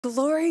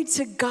Glory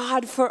to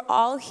God for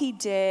all he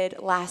did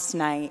last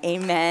night.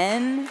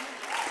 Amen.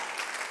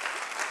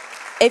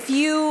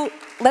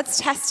 Let's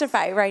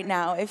testify right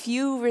now. If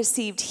you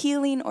received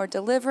healing or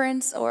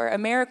deliverance or a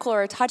miracle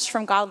or a touch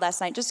from God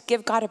last night, just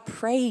give God a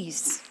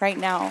praise right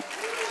now.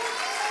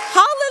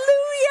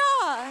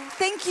 Hallelujah.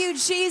 Thank you,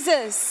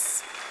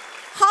 Jesus.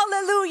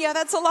 Hallelujah.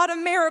 That's a lot of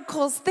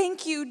miracles.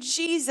 Thank you,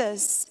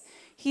 Jesus.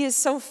 He is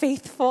so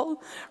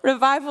faithful.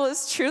 Revival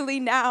is truly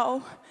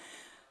now.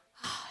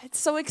 It's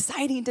so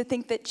exciting to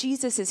think that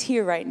Jesus is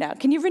here right now.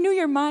 Can you renew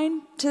your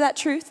mind to that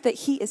truth that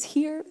he is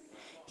here?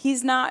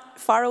 He's not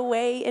far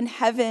away in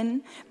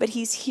heaven, but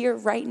he's here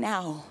right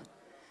now.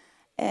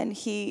 And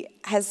he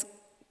has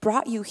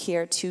brought you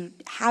here to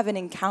have an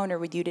encounter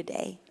with you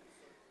today.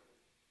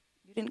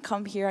 You didn't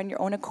come here on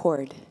your own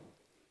accord.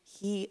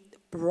 He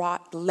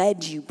brought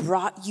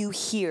you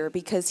here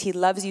because he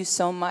loves you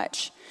so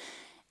much.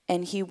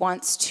 And he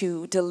wants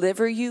to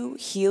deliver you,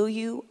 heal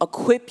you,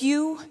 equip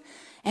you,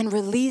 and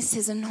release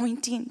his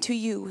anointing to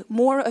you,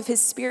 more of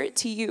his spirit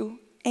to you.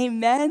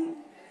 Amen.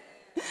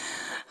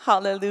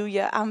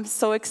 Hallelujah. I'm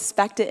so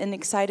expectant and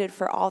excited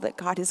for all that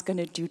God is going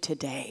to do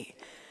today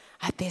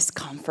at this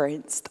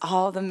conference.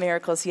 All the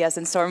miracles he has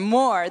in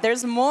store.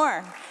 There's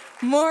more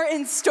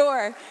in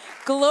store.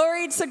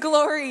 Glory to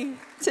glory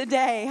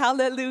today.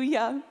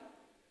 Hallelujah.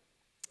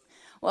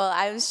 Well,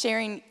 I was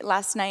sharing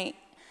last night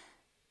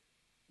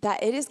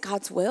that it is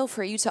God's will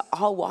for you to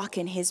all walk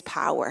in his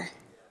power.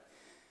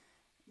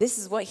 This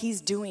is what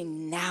he's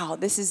doing now.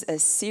 This is a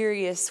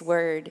serious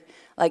word.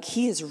 Like,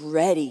 he is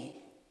ready.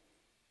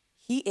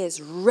 He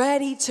is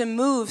ready to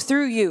move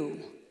through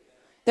you.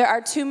 There are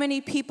too many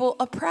people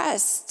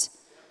oppressed.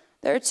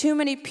 There are too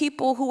many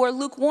people who are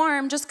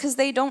lukewarm just because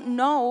they don't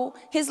know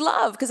his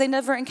love, because they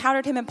never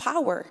encountered him in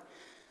power.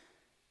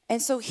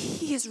 And so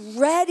he is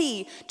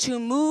ready to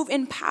move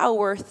in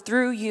power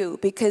through you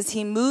because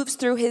he moves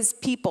through his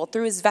people,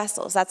 through his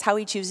vessels. That's how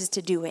he chooses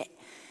to do it.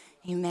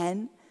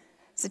 Amen.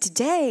 So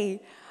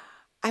today,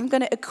 I'm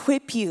going to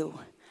equip you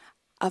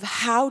of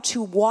how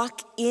to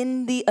walk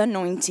in the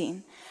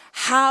anointing,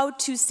 how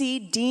to see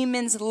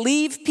demons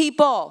leave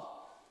people,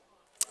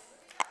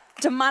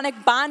 demonic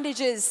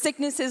bondages,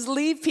 sicknesses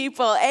leave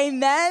people.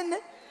 Amen.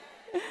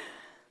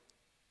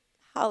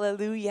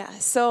 Hallelujah.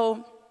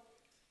 So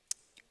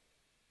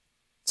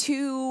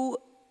to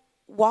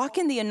walk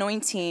in the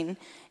anointing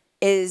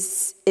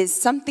is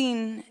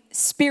something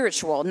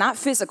spiritual, not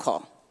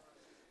physical.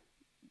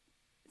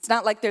 It's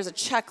not like there's a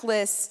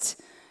checklist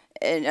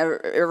and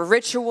a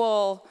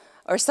ritual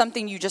or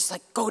something you just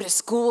like go to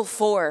school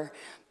for,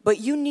 but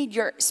you need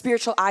your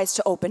spiritual eyes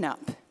to open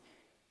up.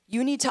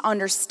 You need to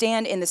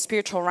understand in the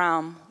spiritual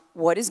realm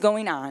what is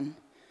going on,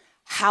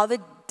 how the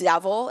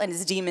devil and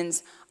his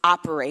demons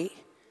operate,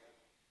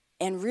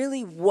 and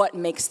really what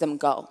makes them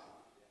go,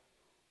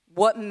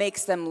 what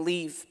makes them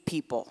leave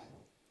people.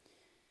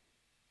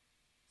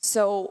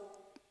 So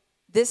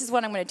this is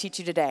what I'm going to teach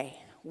you today.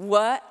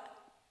 What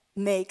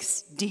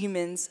makes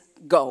demons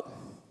go?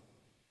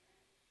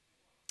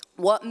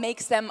 What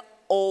makes them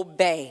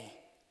obey?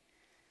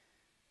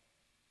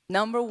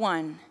 Number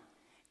one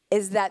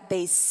is that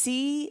they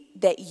see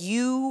that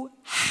you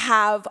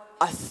have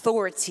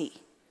authority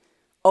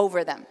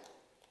over them.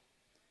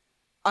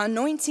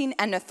 Anointing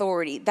and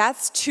authority,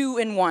 that's 2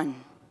 in 1.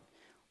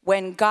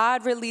 When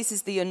God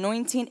releases the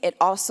anointing, it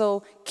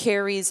also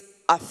carries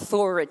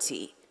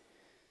authority.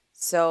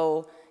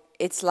 So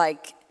it's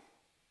like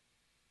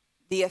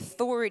the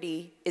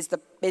authority is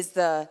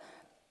the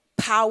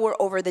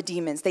power over the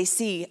demons. They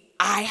see,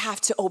 I have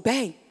to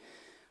obey.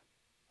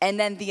 And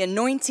then the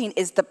anointing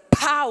is the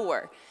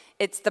power.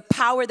 It's the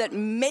power that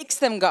makes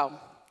them go.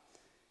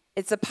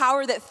 It's the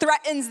power that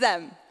threatens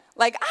them.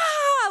 Like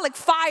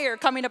fire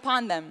coming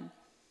upon them.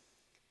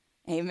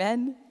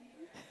 Amen.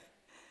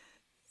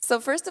 So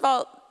first of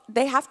all,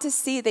 they have to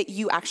see that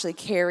you actually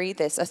carry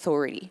this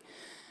authority.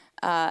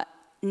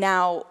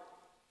 Now,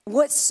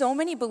 what so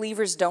many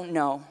believers don't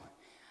know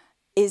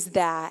is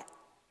that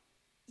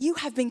you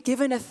have been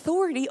given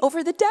authority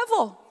over the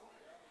devil.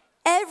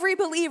 Every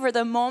believer,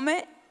 the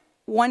moment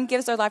one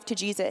gives their life to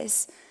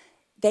Jesus,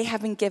 they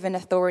have been given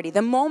authority.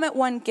 The moment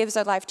one gives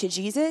their life to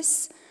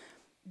Jesus,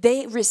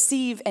 they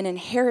receive an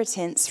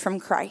inheritance from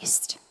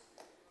Christ.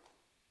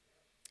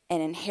 An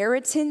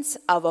inheritance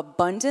of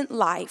abundant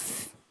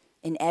life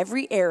in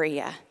every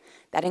area.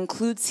 That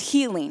includes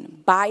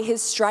healing. By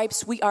his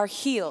stripes we are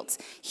healed.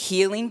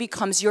 Healing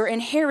becomes your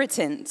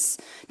inheritance.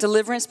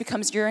 Deliverance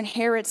becomes your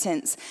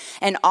inheritance.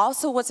 And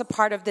also what's a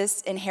part of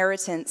this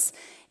inheritance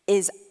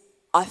is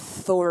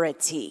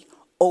authority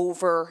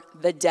over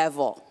the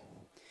devil.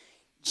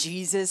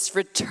 Jesus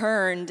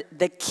returned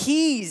the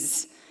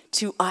keys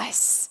to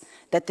us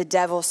that the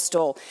devil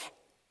stole.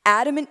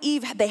 Adam and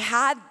Eve, they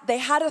had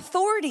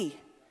authority.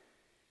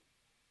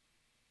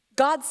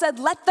 God said,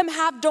 let them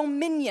have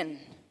dominion.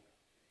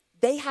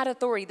 They had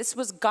authority. This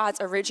was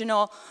God's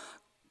original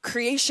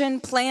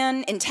creation,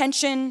 plan,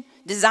 intention,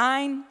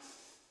 design.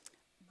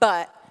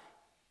 But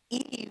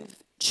Eve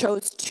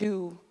chose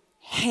to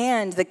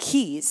hand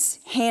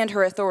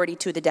her authority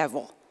to the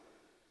devil.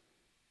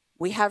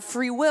 We have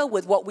free will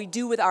with what we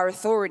do with our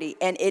authority.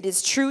 And it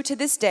is true to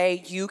this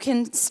day, you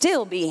can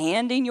still be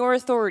handing your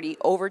authority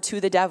over to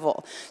the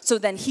devil. So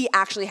then he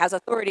actually has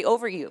authority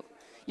over you.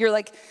 You're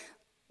like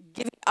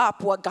giving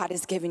up what God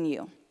has given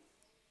you.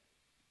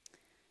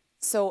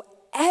 So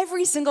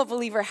every single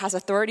believer has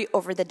authority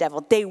over the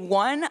devil. Day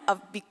one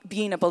of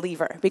being a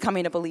believer,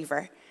 becoming a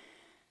believer.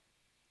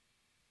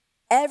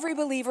 Every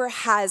believer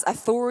has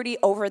authority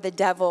over the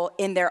devil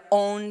in their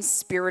own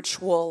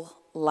spiritual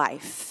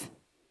life.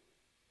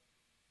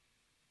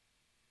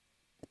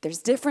 But there's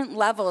different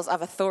levels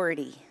of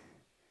authority.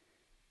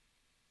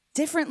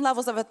 Different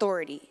levels of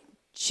authority,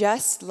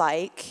 just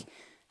like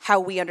how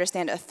we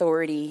understand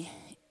authority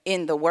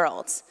in the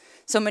world.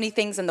 So many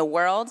things in the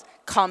world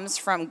comes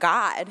from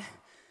God,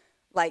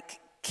 like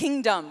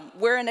kingdom.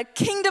 We're in a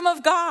kingdom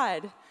of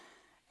God,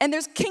 and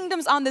there's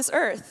kingdoms on this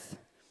earth.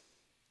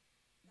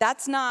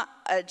 That's not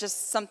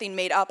just something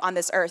made up on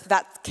this earth.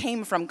 That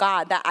came from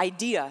God, that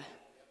idea.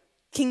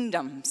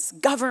 Kingdoms,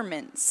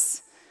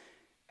 governments,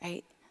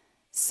 right?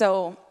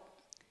 So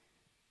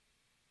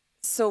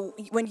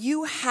when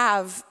you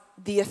have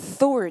the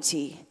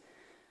authority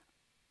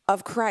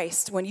of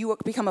Christ, when you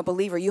become a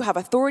believer, you have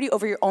authority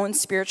over your own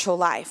spiritual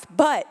life.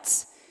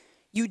 But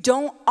you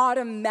don't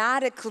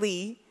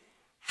automatically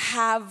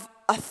have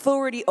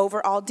authority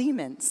over all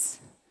demons.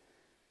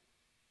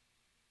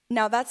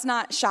 Now, that's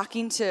not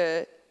shocking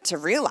to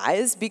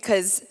realize,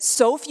 because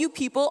so few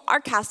people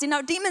are casting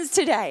out demons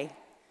today.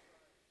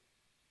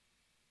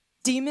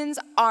 Demons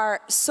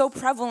are so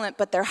prevalent,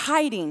 but they're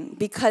hiding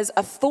because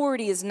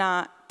authority is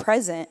not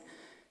present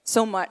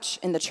so much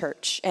in the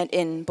church and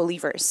in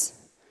believers.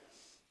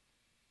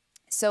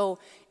 So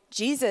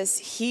Jesus,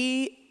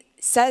 he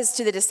says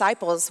to the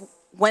disciples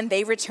when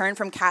they return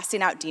from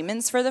casting out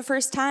demons for the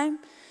first time,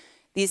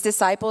 these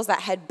disciples that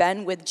had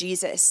been with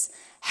Jesus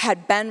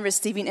had been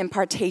receiving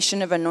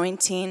impartation of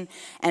anointing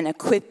and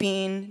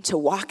equipping to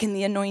walk in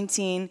the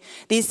anointing.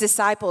 These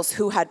disciples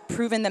who had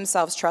proven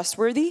themselves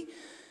trustworthy,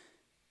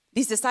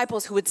 these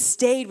disciples who had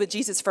stayed with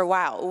Jesus for a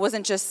while. It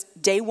wasn't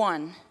just day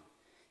one.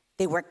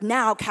 They were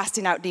now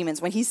casting out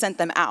demons when he sent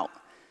them out.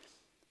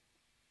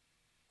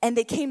 And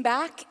they came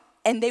back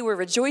and they were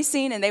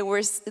rejoicing and they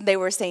were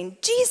saying,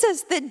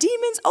 Jesus, the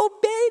demons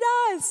obeyed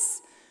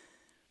us.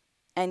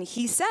 And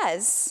he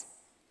says,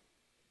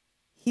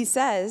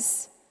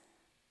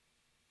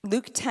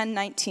 Luke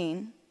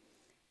 10:19,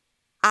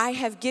 I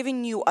have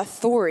given you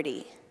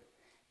authority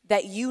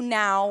that you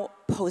now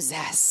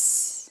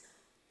possess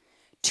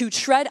to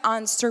tread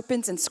on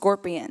serpents and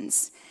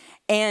scorpions,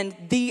 and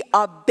the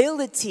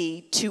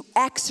ability to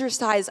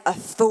exercise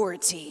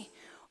authority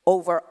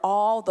over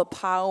all the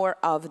power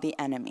of the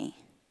enemy.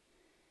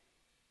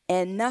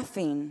 And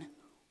nothing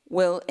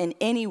will in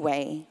any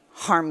way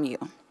harm you.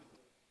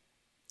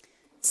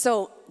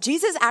 So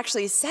Jesus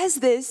actually says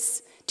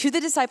this to the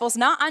disciples,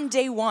 not on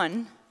day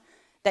one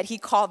that he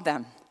called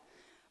them,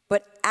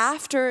 but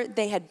after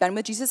they had been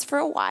with Jesus for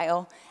a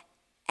while,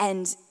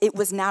 and it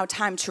was now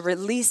time to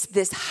release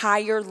this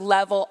higher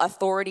level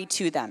authority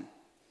to them.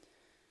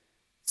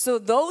 So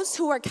those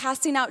who are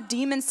casting out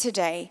demons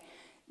today,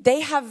 they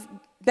have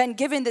been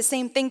given the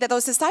same thing that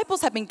those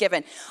disciples have been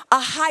given,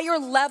 a higher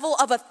level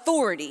of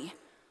authority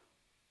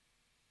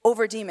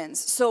over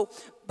demons. So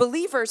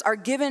believers are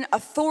given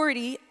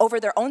authority over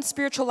their own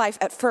spiritual life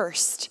at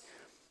first,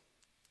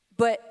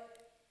 but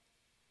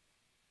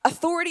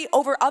authority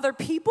over other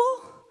people,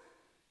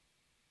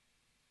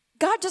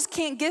 God just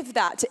can't give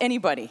that to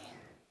anybody.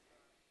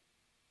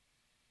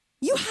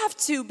 You have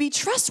to be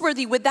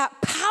trustworthy with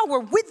that power,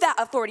 with that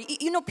authority.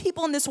 You know,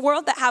 people in this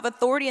world that have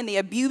authority and they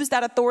abuse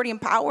that authority and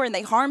power and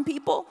they harm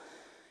people.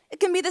 It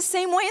can be the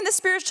same way in the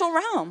spiritual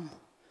realm.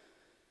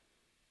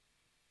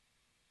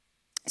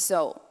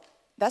 So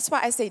that's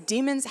why I say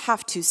demons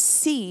have to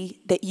see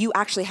that you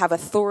actually have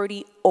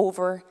authority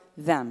over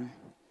them.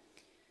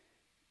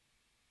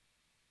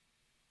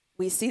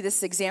 We see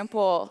this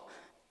example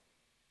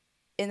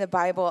in the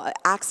Bible,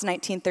 Acts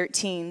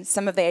 19:13.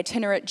 Some of the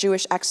itinerant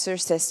Jewish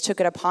exorcists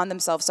took it upon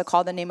themselves to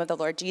call the name of the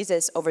Lord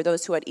Jesus over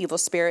those who had evil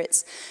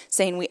spirits,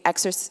 saying, we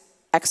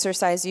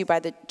exorcise you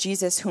by the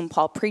Jesus whom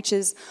Paul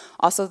preaches.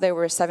 Also there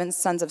were 7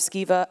 sons of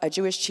Sceva, a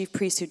Jewish chief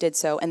priest, who did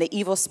so. And the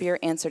evil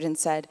spirit answered and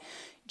said,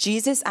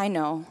 Jesus I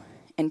know,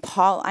 and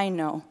Paul I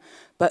know,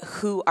 but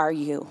who are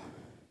you?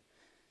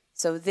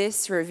 So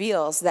this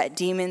reveals that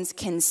demons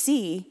can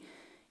see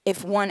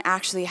if one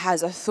actually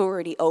has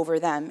authority over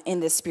them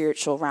in the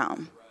spiritual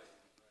realm.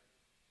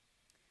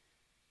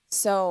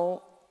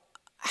 So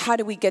how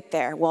do we get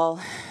there?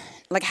 Well,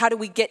 how do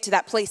we get to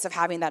that place of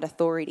having that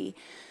authority?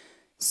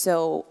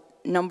 So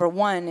number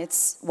one,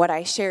 it's what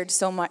I shared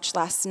so much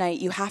last night.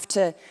 You have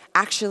to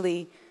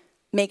actually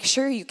make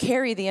sure you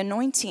carry the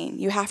anointing.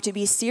 You have to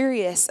be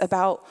serious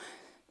about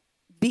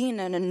being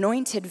an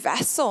anointed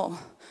vessel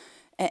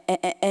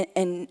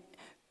and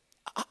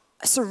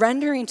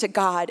surrendering to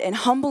God and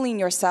humbling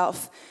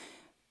yourself.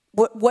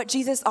 What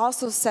Jesus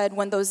also said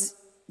when those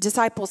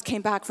disciples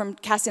came back from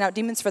casting out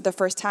demons for the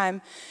first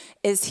time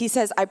is he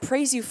says, I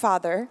praise you,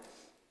 Father,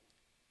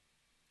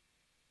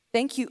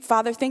 Thank you,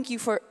 Father, thank you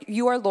for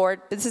you are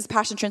Lord. This is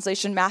Passion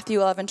Translation, Matthew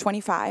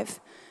 11:25.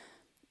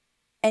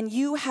 And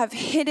you have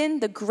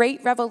hidden the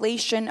great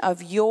revelation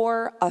of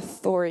your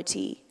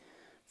authority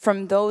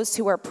from those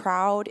who are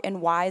proud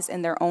and wise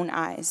in their own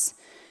eyes.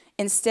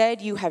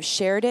 Instead, you have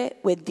shared it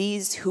with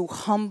these who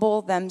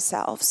humble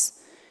themselves.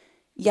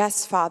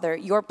 Yes, Father,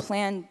 your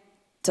plan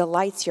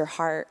delights your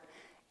heart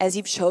as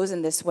you've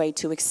chosen this way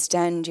to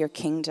extend your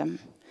kingdom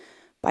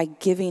by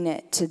giving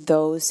it to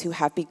those who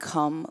have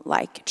become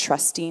like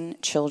trusting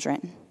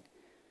children.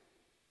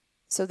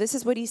 So this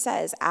is what he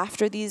says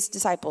after these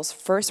disciples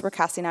first were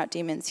casting out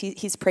demons.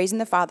 He's praising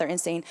the Father and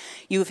saying,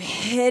 you've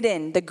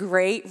hidden the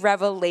great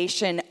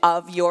revelation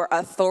of your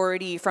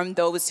authority from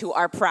those who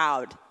are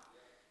proud.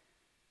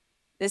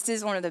 This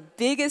is one of the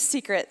biggest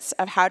secrets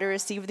of how to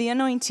receive the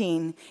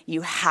anointing.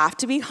 You have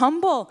to be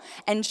humble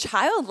and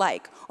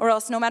childlike, or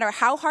else no matter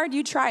how hard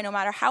you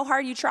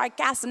try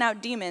casting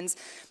out demons,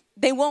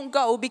 they won't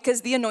go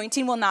because the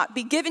anointing will not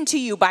be given to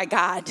you by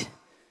God.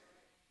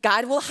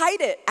 God will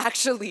hide it,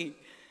 actually.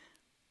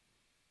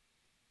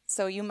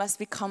 So you must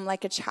become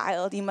like a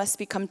child. You must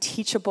become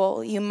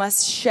teachable. You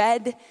must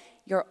shed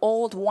your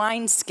old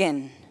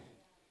wineskin.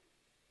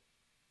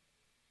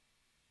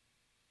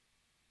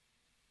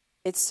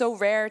 It's so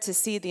rare to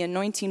see the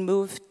anointing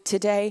move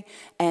today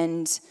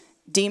and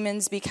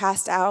demons be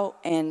cast out.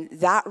 And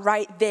that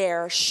right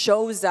there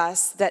shows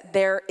us that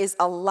there is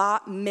a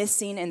lot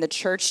missing in the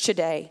church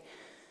today.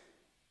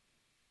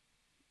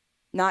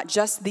 Not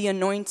just the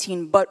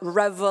anointing, but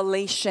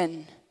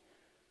revelation.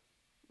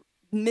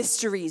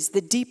 Mysteries,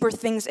 the deeper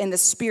things in the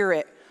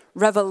spirit,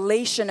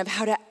 revelation of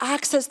how to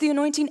access the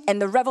anointing,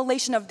 and the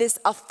revelation of this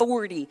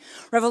authority,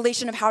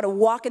 revelation of how to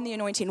walk in the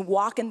anointing,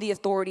 walk in the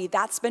authority.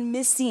 That's been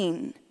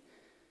missing.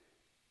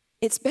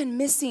 It's been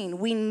missing.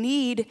 We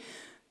need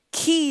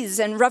keys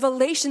and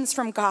revelations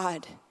from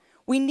God.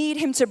 We need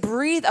him to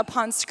breathe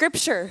upon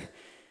Scripture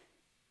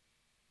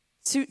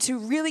to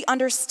really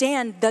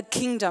understand the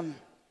kingdom.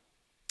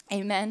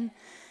 Amen.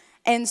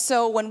 And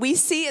so when we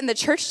see in the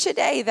church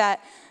today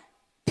that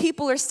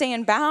people are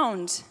staying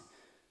bound,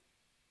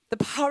 the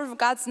power of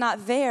God's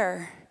not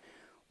there,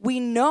 we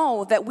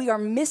know that we are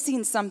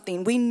missing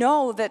something. We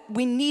know that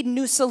we need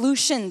new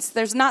solutions.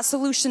 There's not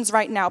solutions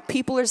right now.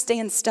 People are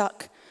staying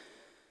stuck.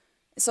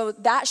 So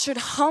that should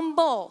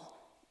humble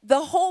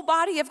the whole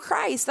body of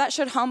Christ. That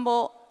should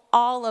humble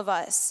all of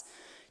us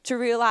to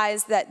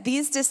realize that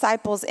these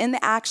disciples in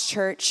the Acts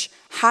church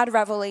had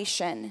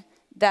revelation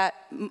that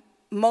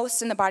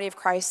most in the body of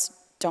Christ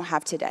don't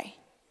have today.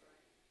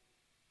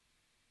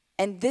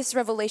 And this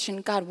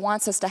revelation God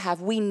wants us to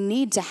have. We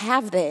need to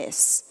have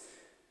this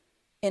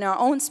in our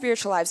own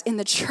spiritual lives, in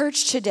the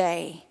church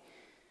today.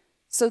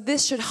 So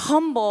this should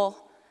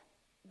humble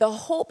the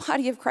whole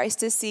body of Christ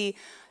to see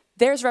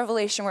there's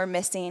revelation we're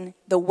missing.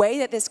 The way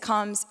that this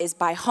comes is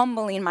by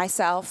humbling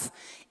myself,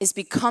 is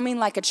becoming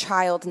like a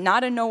child,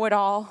 not a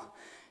know-it-all.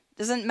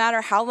 Doesn't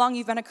matter how long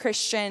you've been a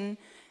Christian,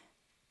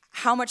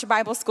 how much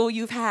Bible school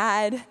you've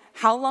had,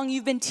 how long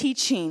you've been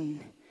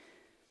teaching.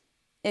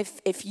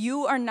 If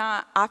you are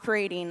not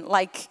operating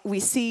like we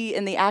see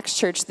in the Acts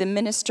church, the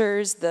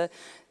ministers, the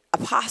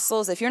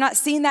apostles, if you're not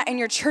seeing that in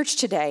your church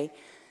today,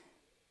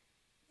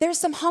 there's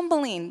some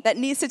humbling that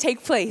needs to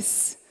take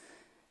place.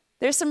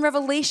 There's some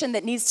revelation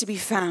that needs to be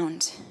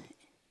found.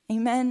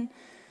 Amen.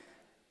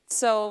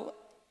 So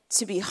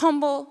to be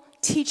humble,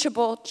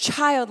 teachable,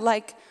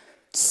 childlike,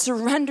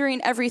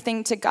 surrendering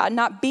everything to God,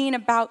 not being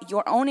about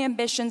your own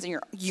ambitions and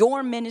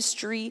your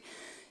ministry,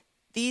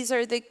 these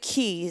are the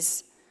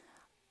keys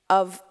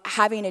of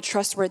having a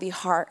trustworthy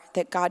heart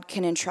that God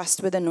can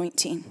entrust with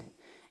anointing.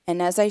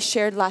 And as I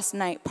shared last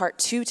night, part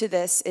 2 to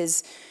this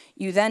is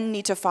you then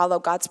need to follow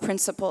God's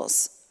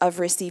principles of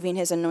receiving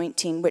his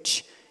anointing,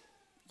 which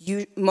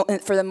you,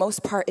 for the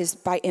most part, is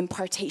by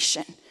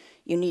impartation.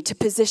 You need to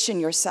position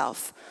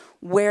yourself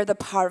where the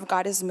power of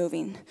God is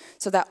moving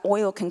so that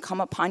oil can come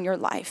upon your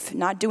life.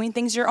 Not doing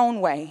things your own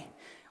way,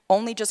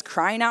 only just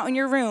crying out in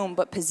your room,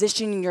 but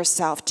positioning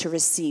yourself to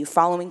receive,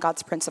 following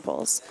God's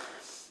principles.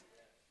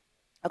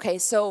 Okay,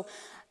 so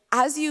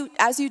as you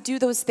do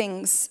those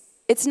things,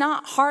 it's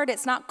not hard,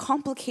 it's not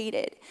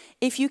complicated.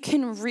 If you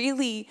can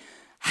really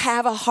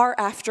have a heart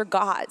after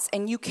God's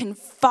and you can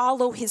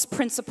follow his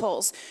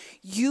principles,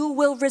 you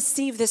will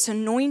receive this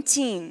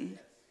anointing.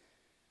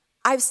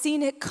 I've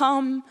seen it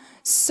come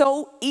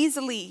so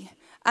easily.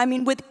 I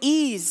mean, with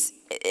ease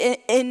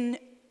in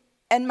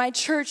my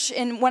church,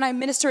 and when I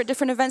minister at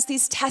different events,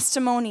 these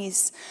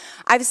testimonies.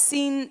 I've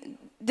seen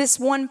this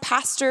one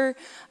pastor,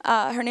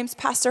 her name's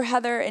Pastor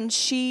Heather, and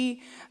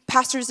she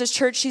pastors a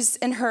church. She's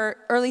in her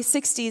early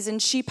 60s,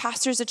 and she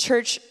pastors a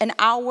church an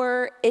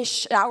hour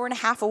and a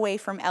half away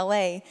from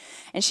LA.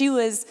 And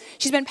she's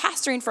been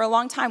pastoring for a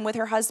long time with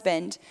her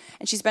husband,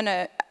 and she's been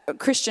a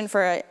Christian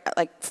for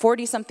like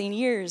 40-something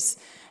years.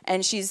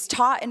 And she's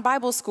taught in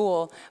Bible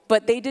school,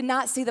 but they did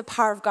not see the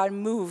power of God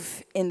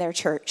move in their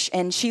church.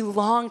 And she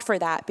longed for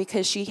that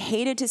because she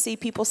hated to see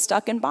people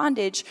stuck in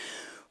bondage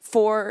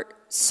for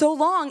so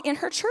long in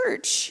her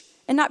church.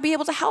 and not be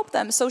able to help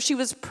them. So she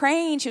was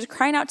praying, she was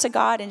crying out to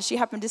God, and she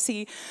happened to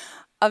see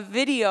a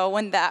video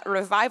when that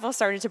revival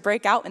started to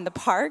break out in the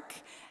park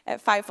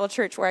at Fivefold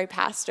Church where I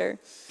pastor.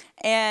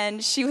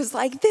 And she was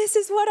like, this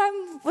is what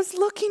I was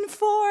looking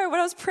for,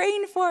 what I was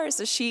praying for.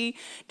 So she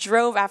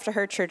drove after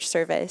her church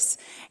service.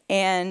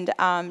 And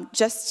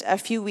just a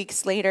few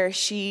weeks later,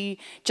 she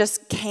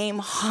just came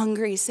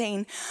hungry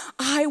saying,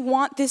 I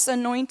want this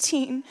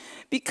anointing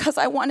because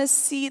I want to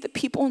see the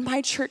people in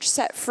my church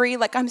set free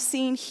like I'm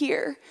seeing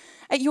here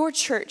at your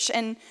church.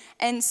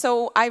 And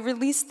so I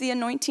released the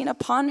anointing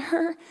upon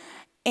her,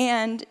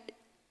 and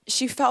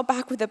she fell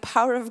back with the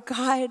power of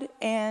God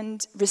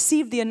and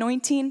received the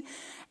anointing.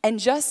 And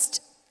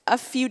just a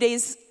few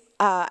days,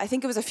 I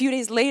think it was a few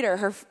days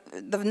later,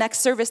 the next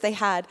service they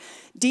had,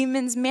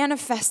 demons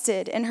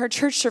manifested in her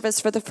church service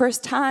for the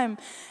first time,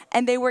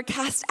 and they were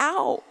cast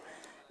out.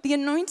 The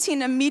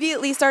anointing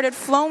immediately started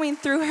flowing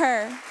through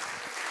her.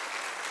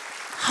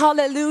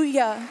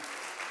 Hallelujah.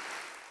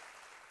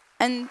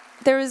 And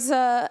there was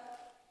a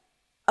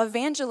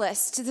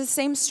evangelist to the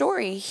same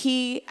story.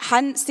 He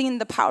hadn't seen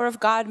the power of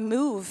God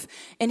move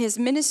in his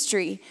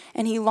ministry,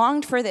 and he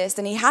longed for this,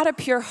 and he had a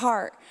pure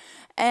heart.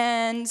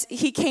 And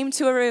he came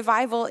to a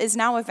Revival Is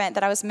Now event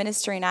that I was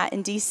ministering at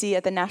in DC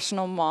at the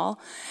National Mall.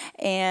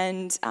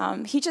 And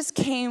he just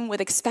came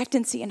with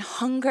expectancy and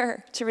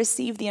hunger to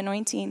receive the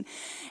anointing.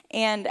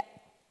 And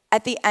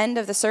at the end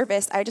of the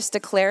service, I just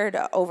declared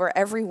over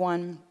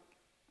everyone,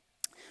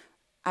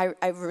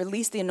 I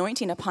released the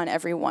anointing upon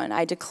everyone.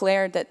 I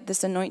declared that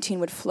this anointing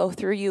would flow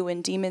through you,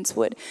 and demons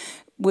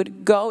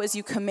would go as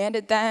you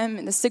commanded them,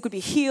 and the sick would be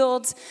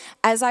healed,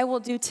 as I will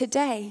do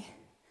today.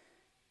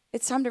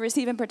 It's time to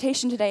receive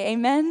impartation today,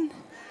 amen?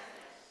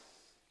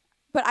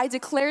 But I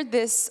declared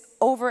this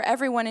over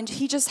everyone, and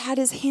he just had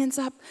his hands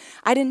up.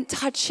 I didn't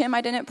touch him.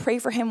 I didn't pray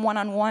for him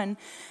one-on-one.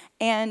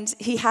 And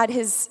he had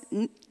his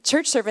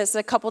church service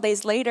a couple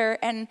days later,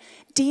 and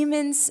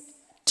demons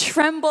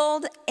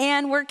trembled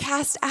and were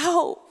cast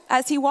out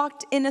as he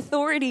walked in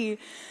authority.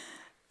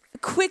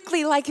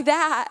 Quickly like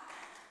that.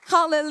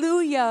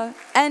 Hallelujah.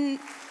 And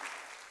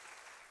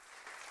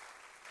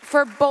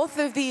for both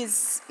of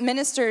these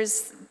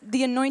ministers,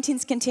 the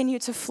anointings continue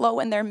to flow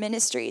in their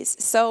ministries.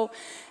 So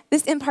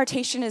this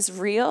impartation is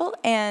real,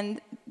 and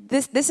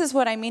this is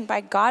what I mean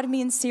by God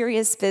means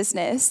serious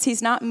business.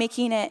 He's not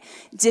making it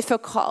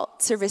difficult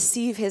to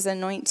receive his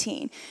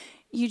anointing.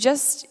 You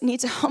just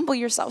need to humble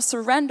yourself,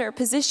 surrender,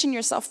 position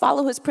yourself,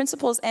 follow his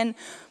principles, and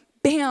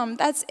bam,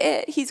 that's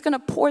it. He's going to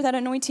pour that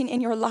anointing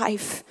in your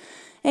life.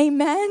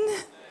 Amen?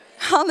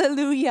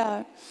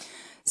 Hallelujah.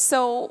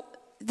 So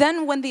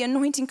then when the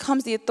anointing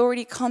comes, the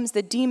authority comes,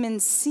 the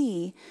demons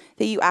see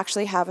that you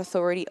actually have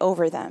authority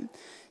over them.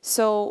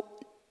 So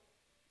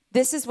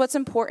this is what's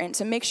important,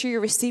 to make sure you're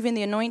receiving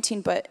the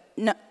anointing.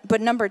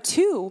 But number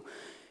two,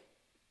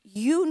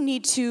 you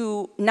need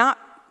to not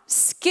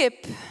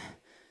skip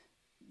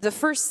the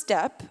first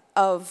step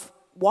of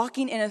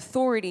walking in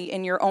authority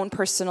in your own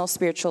personal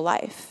spiritual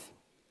life.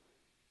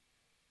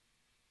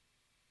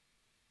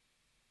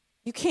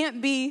 You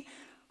can't be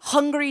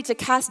hungry to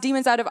cast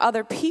demons out of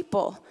other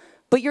people,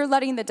 but you're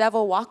letting the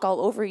devil walk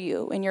all over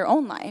you in your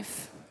own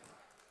life.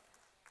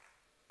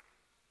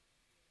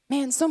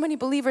 Man, so many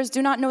believers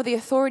do not know the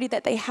authority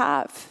that they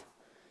have.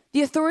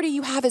 The authority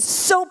you have is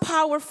so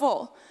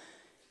powerful.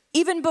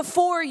 Even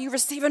before you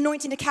receive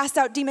anointing to cast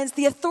out demons,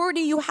 the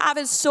authority you have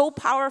is so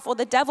powerful.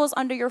 The devil's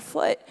under your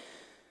foot.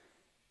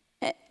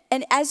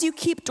 And as you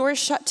keep doors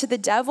shut to the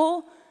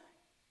devil,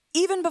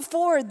 even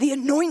before the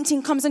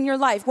anointing comes in your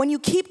life, when you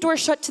keep doors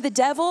shut to the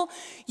devil,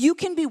 you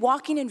can be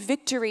walking in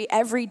victory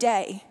every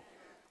day.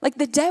 Like,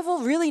 the devil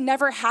really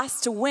never has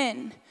to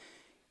win.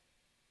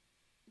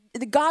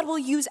 God will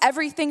use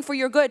everything for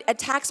your good.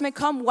 Attacks may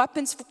come,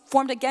 weapons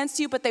formed against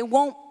you, but they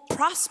won't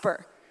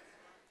prosper.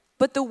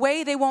 But the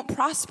way they won't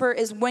prosper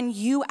is when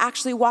you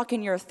actually walk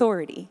in your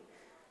authority.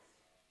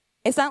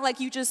 It's not like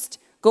you just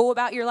go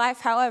about your life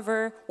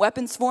however,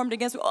 weapons formed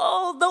against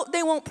you,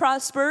 they won't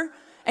prosper,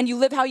 and you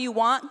live how you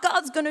want.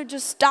 God's going to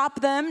just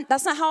stop them.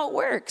 That's not how it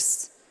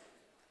works.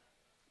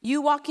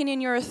 You walking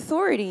in your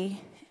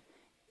authority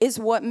is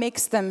what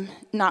makes them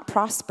not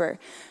prosper.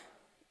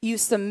 You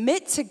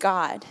submit to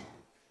God.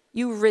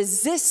 You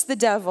resist the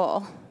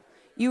devil.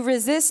 You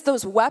resist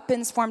those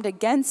weapons formed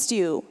against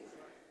you.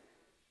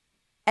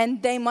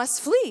 And they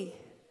must flee.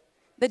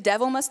 The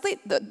devil must flee.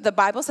 The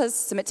Bible says,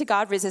 submit to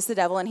God, resist the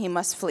devil, and he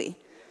must flee.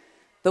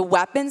 The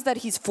weapons that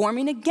he's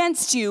forming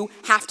against you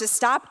have to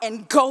stop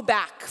and go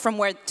back from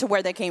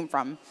where they came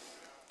from.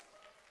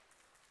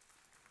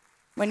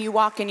 When you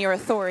walk in your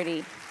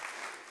authority.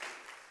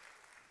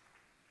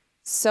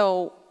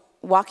 So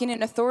walking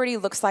in authority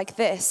looks like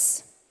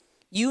this.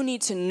 You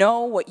need to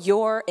know what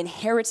your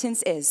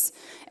inheritance is.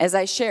 As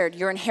I shared,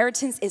 your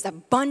inheritance is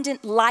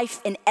abundant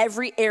life in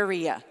every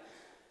area.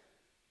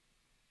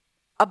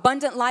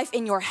 Abundant life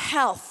in your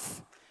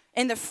health,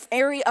 in the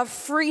area of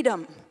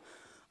freedom.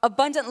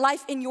 Abundant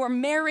life in your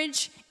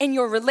marriage, in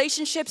your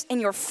relationships, in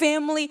your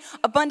family.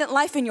 Abundant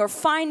life in your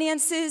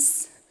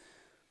finances.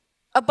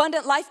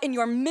 abundant life in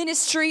your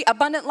ministry,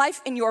 abundant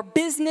life in your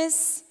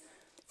business,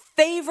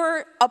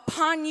 favor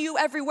upon you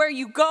everywhere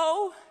you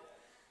go.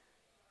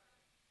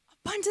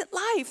 Abundant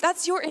life,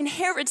 that's your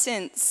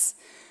inheritance.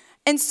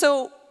 And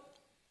so,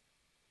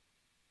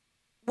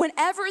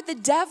 whenever the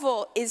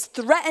devil is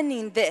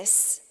threatening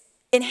this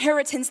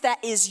inheritance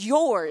that is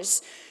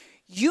yours,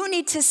 you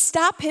need to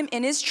stop him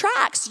in his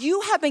tracks.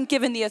 You have been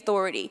given the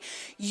authority.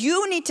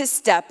 You need to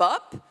step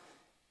up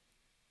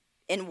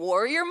in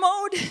warrior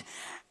mode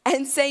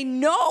and say,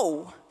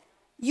 no,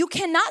 you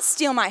cannot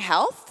steal my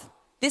health.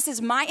 This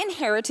is my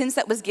inheritance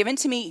that was given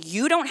to me.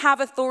 You don't have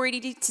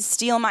authority to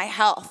steal my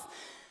health,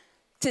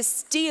 to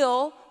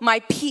steal my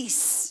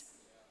peace,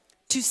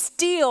 to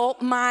steal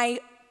my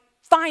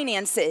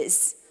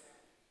finances,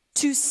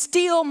 to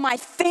steal my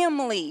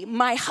family,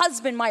 my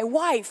husband, my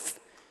wife.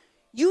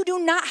 You do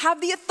not have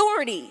the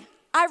authority.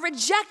 I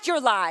reject your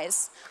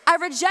lies. I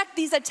reject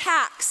these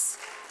attacks.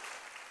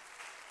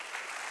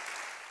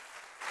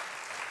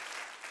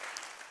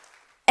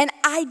 And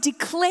I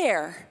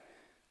declare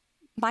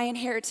my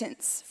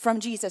inheritance from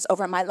Jesus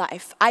over my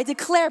life. I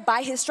declare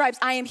by his stripes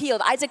I am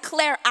healed. I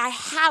declare I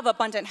have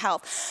abundant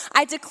health.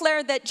 I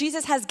declare that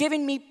Jesus has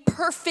given me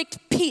perfect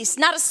peace,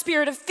 not a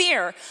spirit of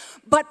fear,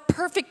 but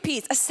perfect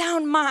peace, a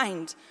sound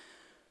mind.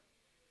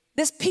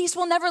 This peace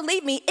will never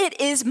leave me.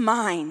 It is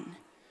mine.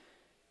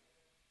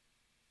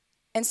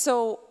 And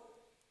so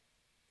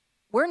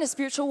we're in a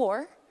spiritual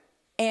war,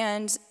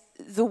 and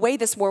the way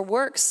this war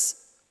works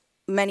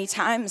many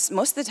times,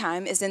 most of the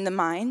time, is in the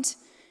mind,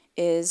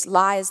 is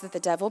lies that the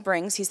devil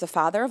brings. He's the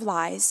father of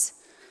lies,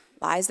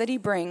 lies that he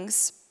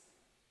brings.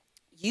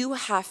 You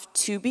have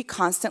to be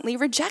constantly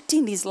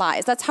rejecting these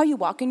lies. That's how you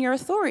walk in your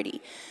authority.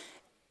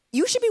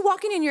 You should be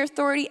walking in your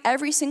authority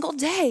every single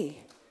day.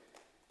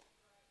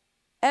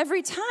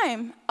 Every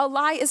time a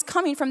lie is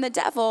coming from the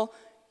devil,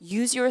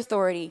 use your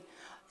authority.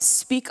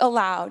 Speak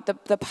aloud.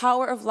 The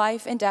power of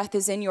life and death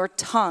is in your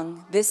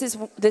tongue. This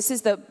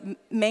is the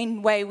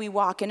main way we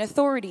walk in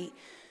authority.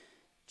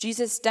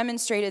 Jesus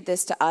demonstrated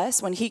this to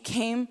us when he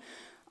came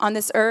on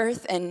this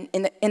earth, and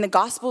in the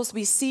Gospels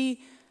we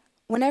see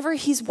whenever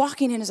he's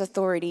walking in his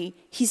authority,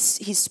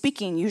 he's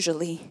speaking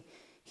usually.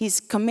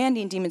 He's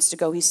commanding demons to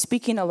go. He's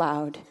speaking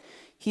aloud.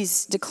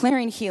 He's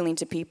declaring healing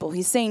to people.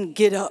 He's saying,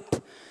 get up.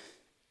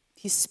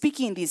 He's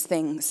speaking these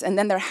things, and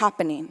then they're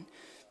happening.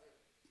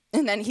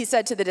 And then he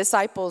said to the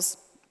disciples,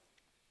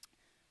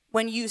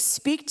 when you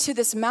speak to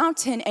this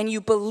mountain and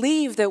you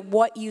believe that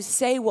what you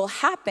say will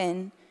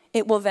happen,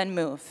 it will then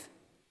move.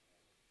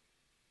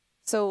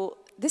 So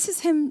this is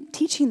him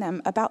teaching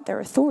them about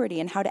their authority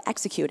and how to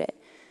execute it.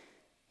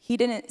 He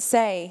didn't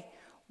say,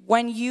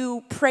 when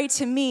you pray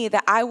to me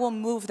that I will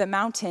move the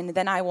mountain,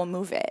 then I will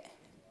move it.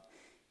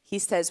 He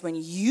says, when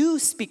you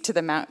speak to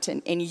the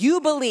mountain and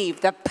you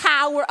believe the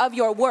power of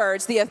your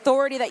words, the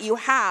authority that you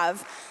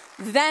have,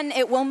 then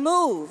it will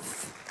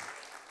move.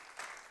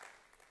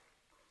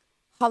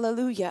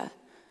 Hallelujah.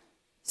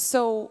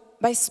 So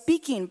by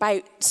speaking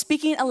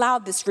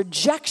aloud this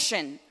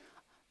rejection,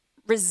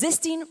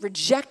 resisting,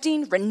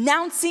 rejecting,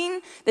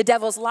 renouncing the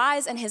devil's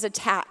lies and his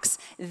attacks,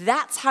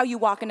 that's how you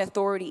walk in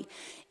authority.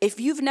 If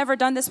you've never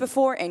done this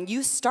before and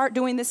you start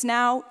doing this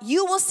now,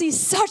 you will see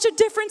such a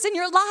difference in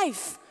your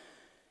life.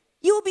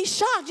 You will be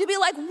shocked. You'll be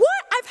like,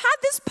 what? I've had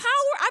this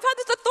power. I've had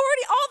this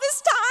authority all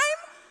this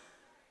time.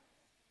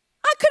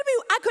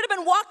 I could have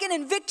been walking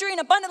in victory and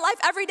abundant life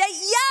every day.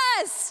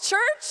 Yes,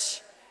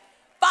 church.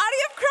 Body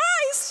of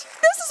Christ.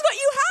 This is what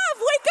you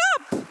have. Wake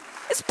up.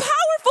 It's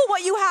powerful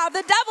what you have.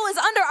 The devil is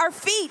under our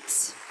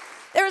feet.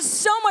 There is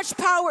so much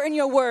power in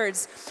your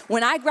words.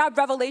 When I grabbed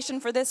revelation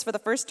for this for the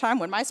first time,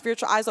 when my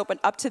spiritual eyes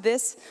opened up to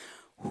this,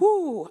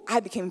 I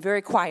became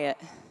very quiet.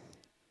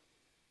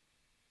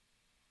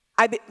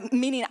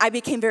 Meaning I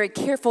became very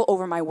careful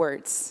over my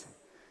words.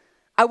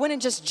 I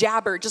wouldn't just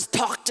jabber, just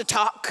talk to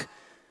talk.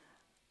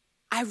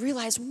 I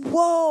realized,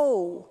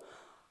 whoa,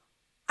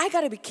 I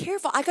got to be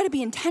careful. I got to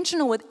be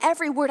intentional with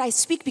every word I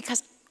speak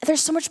because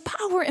there's so much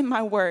power in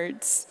my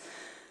words.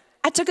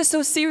 I took it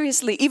so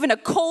seriously. Even a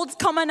cold's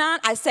coming on,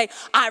 I say,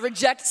 I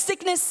reject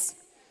sickness.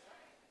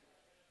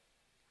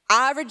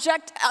 I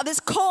reject this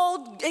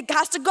cold. It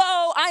has to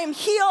go. I am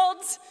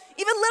healed.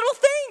 Even little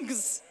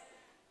things.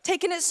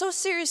 Taking it so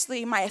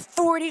seriously, my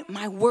authority,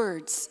 my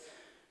words.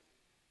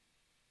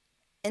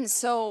 And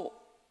so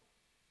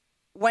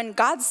when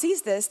God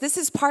sees this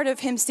is part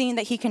of him seeing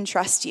that he can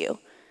trust you.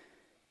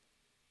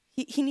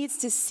 He needs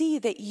to see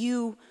that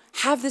you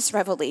have this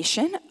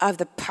revelation of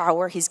the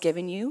power he's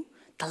given you,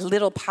 the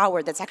little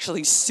power that's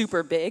actually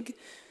super big.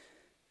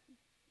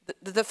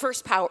 The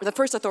first power, the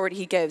first authority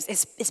he gives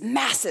is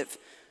massive.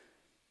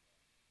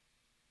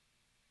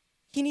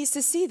 He needs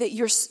to see that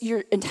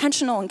you're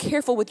intentional and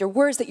careful with your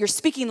words, that you're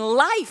speaking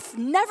life,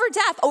 never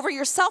death, over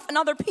yourself and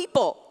other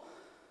people.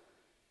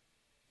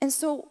 And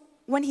so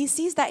when he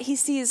sees that, he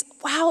sees,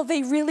 wow,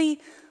 they really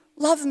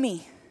love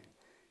me.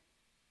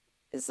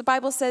 As the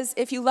Bible says,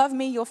 if you love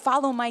me, you'll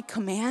follow my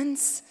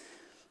commands.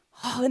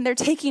 Oh, and they're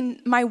taking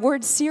my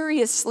word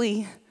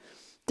seriously.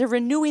 They're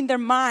renewing their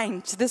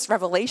mind to this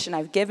revelation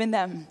I've given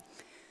them.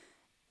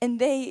 And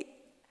they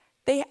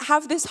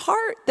have this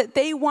heart that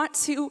they want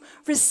to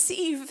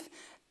receive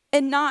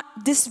and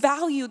not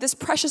disvalue this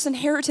precious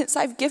inheritance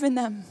I've given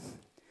them.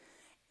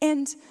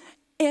 And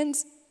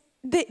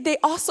they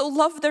also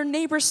love their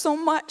neighbors so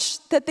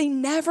much that they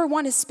never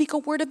want to speak a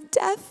word of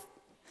death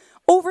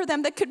over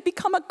them that could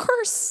become a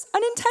curse,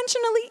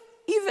 unintentionally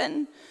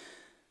even.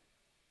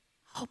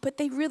 Oh, but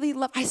they really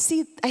love, I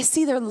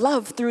see their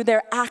love through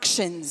their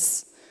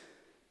actions.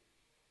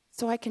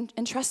 So I can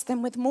entrust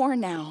them with more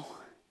now.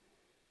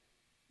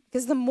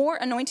 Because the more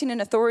anointing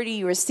and authority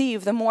you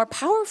receive, the more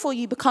powerful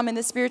you become in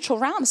the spiritual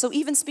realm. So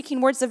even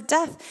speaking words of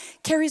death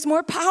carries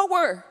more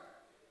power.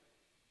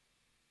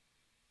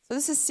 So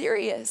this is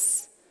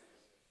serious.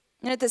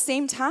 And at the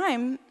same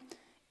time,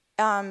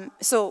 the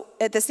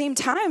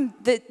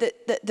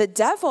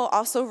devil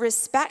also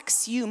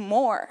respects you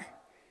more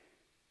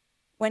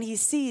when he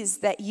sees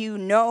that you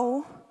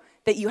know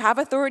that you have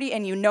authority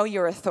and you know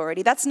your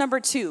authority. That's number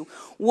 2.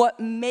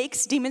 What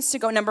makes demons to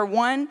go, number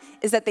 1,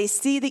 is that they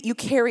see that you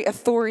carry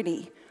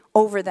authority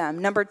over them.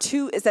 Number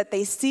 2 is that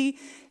they see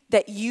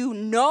that you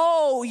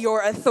know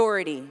your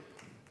authority.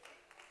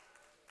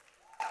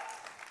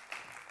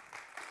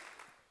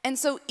 And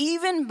so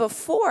even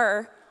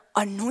before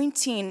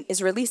anointing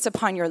is released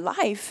upon your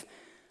life,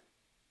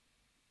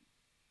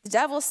 the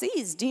devil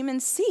sees,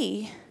 demons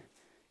see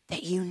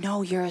that you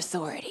know your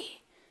authority.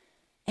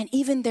 And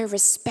even their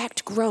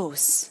respect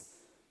grows.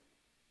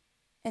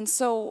 And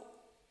so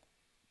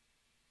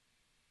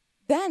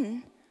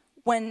then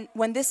when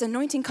this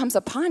anointing comes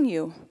upon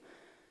you,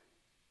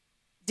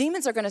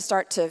 demons are going to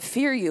start to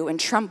fear you and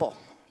tremble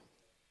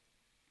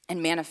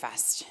and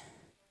manifest,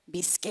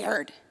 be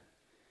scared.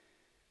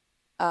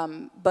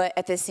 But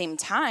at the same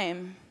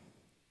time,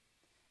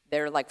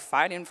 they're like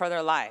fighting for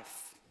their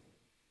life.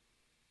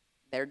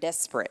 They're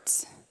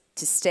desperate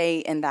to stay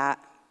in that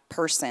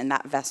person,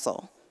 that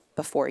vessel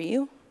before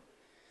you.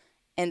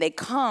 And they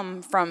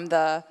come from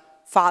the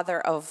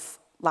father of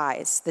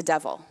lies, the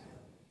devil.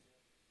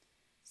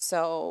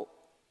 So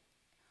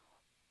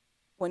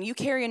when you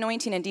carry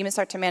anointing and demons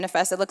start to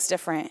manifest, it looks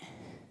different.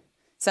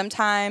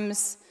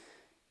 Sometimes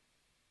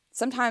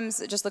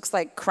it just looks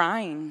like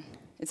crying.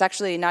 It's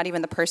actually not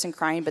even the person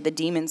crying, but the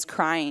demons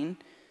crying.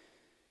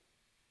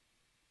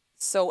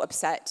 So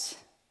upset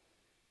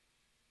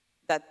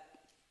that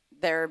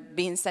they're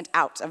being sent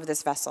out of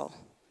this vessel.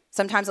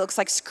 Sometimes it looks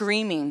like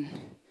screaming.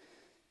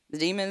 The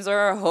demons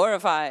are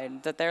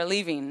horrified that they're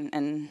leaving,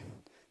 and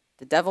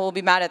the devil will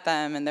be mad at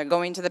them, and they're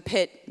going to the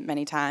pit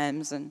many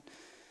times, and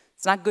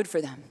it's not good for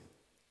them.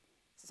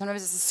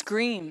 Sometimes it's a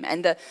scream,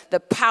 and the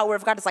power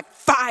of God is like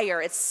fire.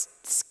 It's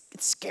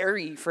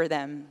scary for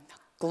them.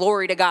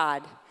 Glory to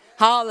God.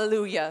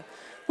 Hallelujah.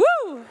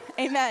 Woo!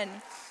 Amen.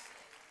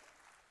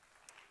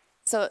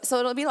 So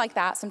it'll be like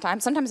that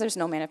sometimes. Sometimes there's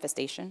no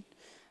manifestation.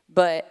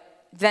 But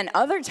then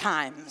other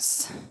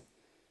times,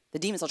 the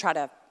demons will try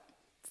to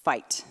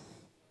fight.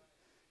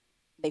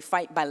 They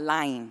fight by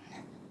lying.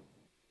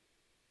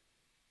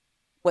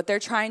 What they're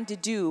trying to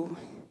do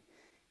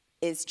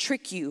is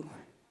trick you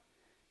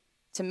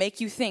to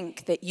make you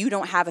think that you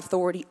don't have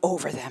authority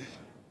over them.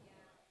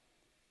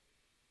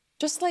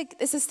 Just like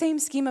it's the same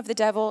scheme of the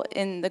devil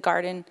in the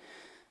garden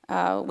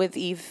with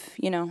Eve,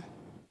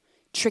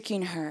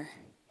 tricking her.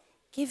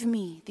 Give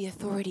me the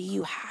authority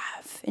you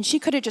have. And she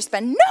could have just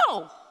been,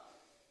 no,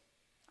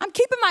 I'm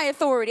keeping my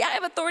authority. I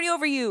have authority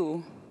over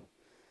you.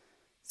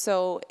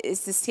 So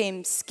it's the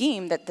same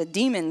scheme that the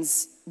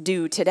demons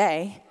do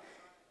today.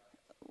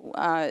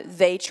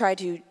 They try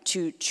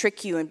to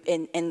trick you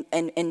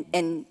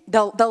and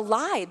they'll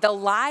lie. They'll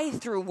lie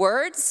through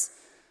words.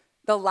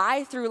 They'll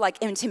lie through like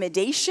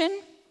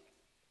intimidation.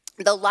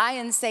 They'll lie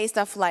and say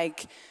stuff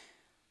like,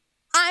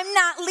 I'm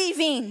not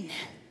leaving.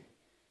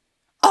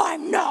 Oh,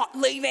 I'm not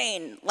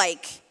leaving.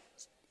 Like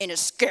in a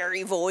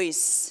scary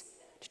voice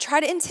to try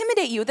to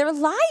intimidate you. They're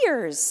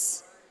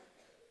liars.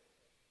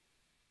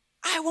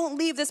 I won't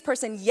leave this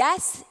person.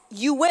 Yes,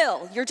 you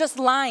will. You're just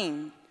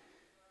lying.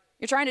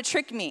 You're trying to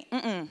trick me.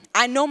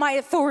 I know my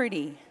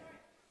authority.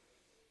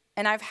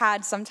 And I've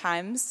had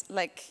sometimes,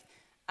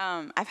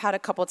 I've had a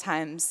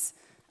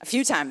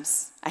few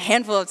times, a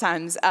handful of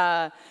times,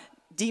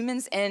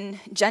 demons and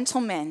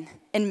gentlemen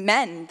and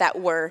men that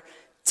were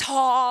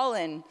tall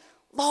and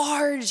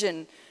large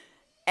and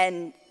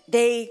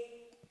the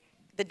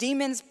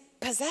demons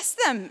possess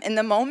them in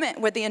the moment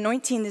where the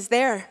anointing is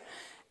there.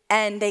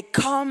 And they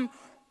come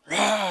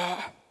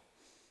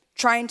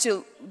trying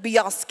to be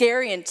all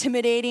scary,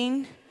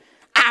 intimidating.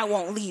 I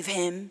won't leave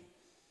him.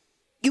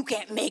 You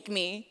can't make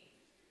me,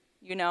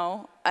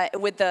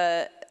 with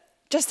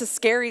just a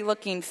scary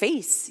looking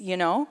face,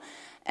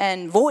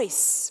 and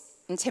voice,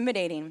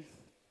 intimidating.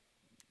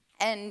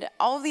 And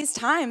all of these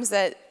times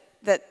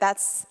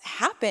that's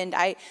happened,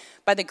 I,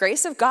 by the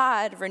grace of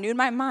God, renewed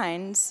my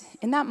mind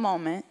in that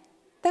moment.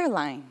 They're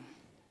lying.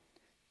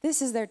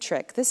 This is their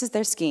trick. This is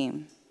their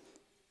scheme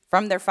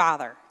from their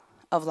father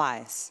of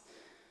lies.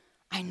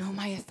 I know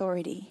my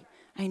authority.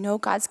 I know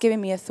God's given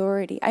me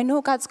authority. I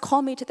know God's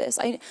called me to this.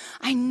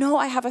 I know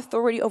I have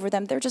authority over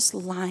them. They're just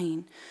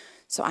lying.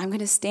 So I'm going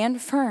to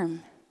stand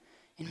firm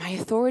in my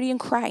authority in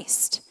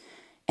Christ,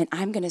 and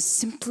I'm going to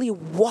simply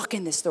walk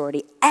in this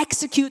authority,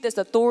 execute this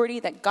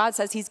authority that God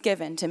says he's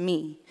given to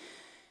me,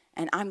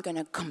 and I'm going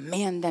to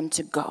command them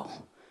to go.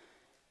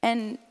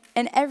 And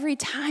every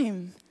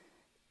time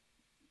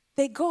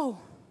they go.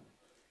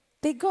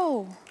 They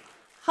go.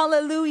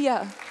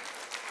 Hallelujah.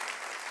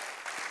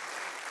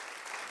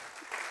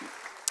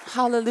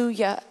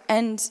 Hallelujah.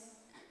 And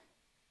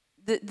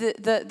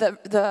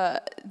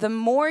the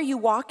more you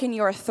walk in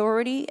your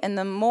authority and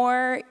the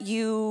more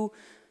you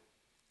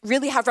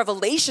really have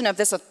revelation of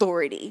this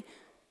authority,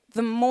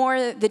 the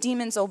more the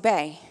demons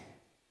obey.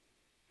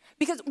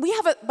 Because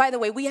by the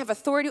way, we have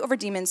authority over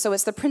demons, so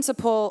it's the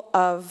principle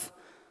of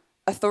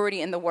authority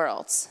in the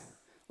world.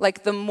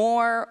 Like the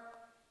more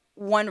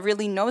one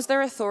really knows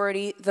their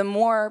authority, the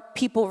more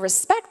people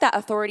respect that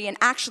authority and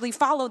actually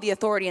follow the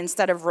authority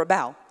instead of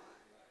rebel.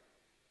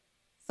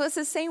 So it's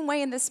the same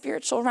way in the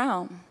spiritual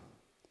realm.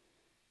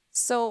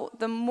 So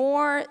the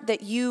more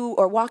that you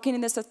are walking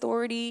in this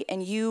authority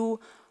and you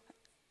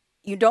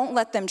don't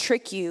let them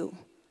trick you,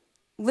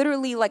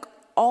 literally like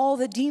all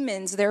the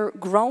demons, they're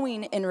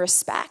growing in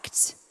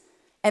respect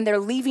and they're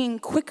leaving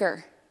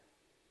quicker.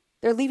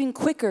 They're leaving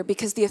quicker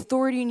because the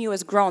authority in you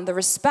has grown. The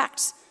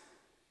respect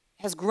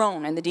has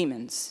grown in the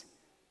demons.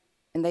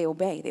 And they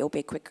obey. They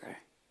obey quicker.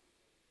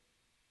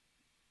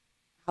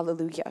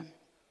 Hallelujah.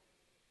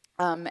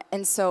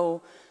 And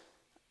so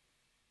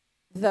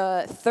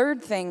the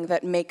third thing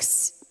that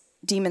makes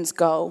demons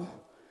go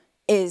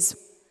is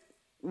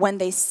when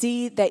they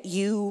see that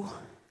you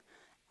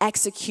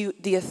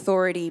execute the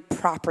authority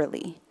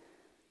properly.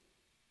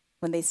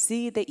 When they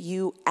see that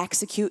you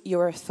execute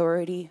your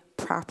authority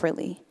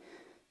properly.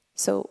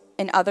 So,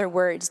 in other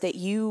words, that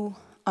you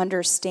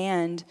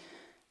understand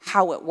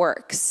how it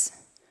works.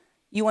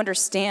 You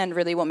understand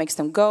really what makes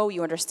them go.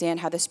 You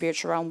understand how the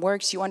spiritual realm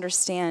works. You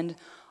understand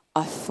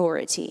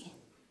authority.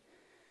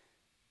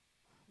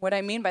 What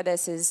I mean by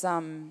this is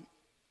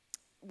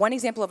one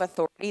example of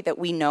authority that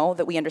we know,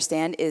 that we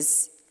understand,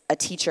 is a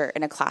teacher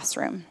in a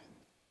classroom.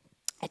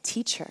 A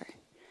teacher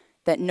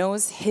that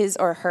knows his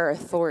or her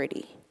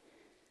authority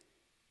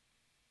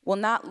will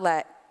not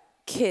let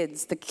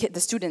kids, the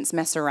students,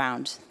 mess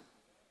around.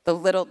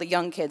 The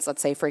young kids,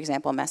 let's say, for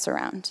example, mess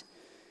around.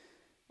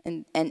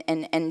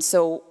 And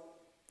so,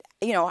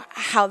 you know,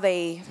 how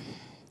they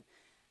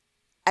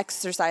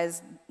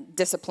exercise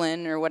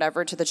discipline or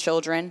whatever to the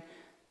children,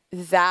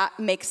 that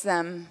makes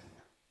the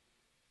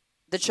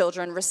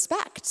children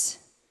respect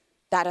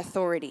that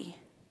authority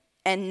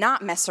and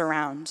not mess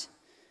around.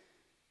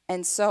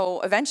 And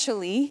so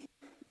eventually,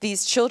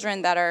 these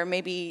children that are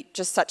maybe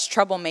just such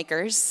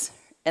troublemakers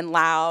and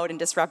loud and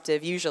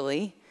disruptive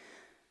usually,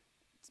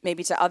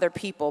 maybe to other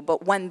people,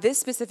 but when this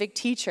specific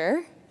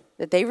teacher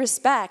that they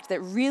respect,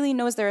 that really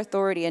knows their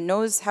authority and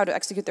knows how to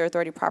execute their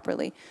authority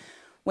properly,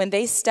 when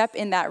they step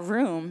in that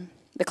room,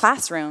 the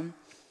classroom,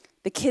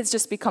 the kids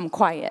just become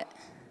quiet.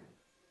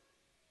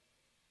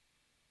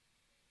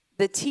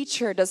 The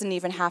teacher doesn't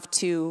even have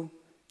to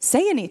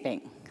say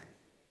anything.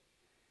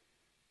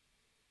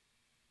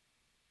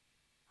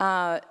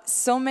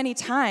 So many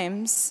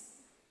times,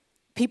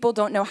 people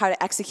don't know how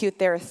to execute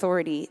their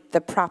authority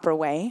the proper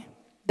way.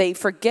 They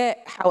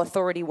forget how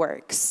authority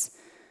works.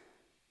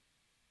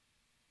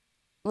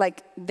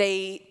 Like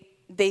they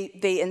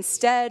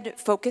instead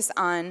focus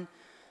on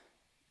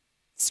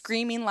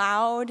screaming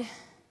loud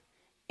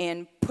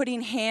and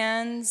putting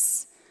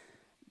hands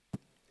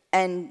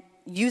and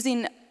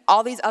using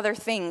all these other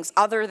things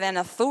other than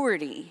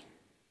authority.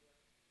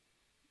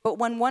 But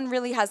when one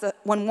really has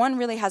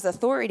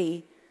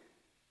authority,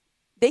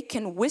 they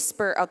can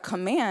whisper a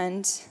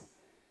command,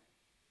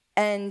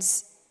 and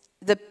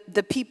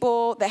the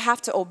people that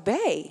have to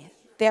obey,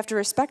 they have to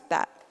respect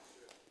that.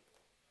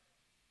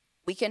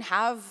 We can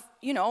have,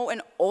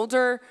 an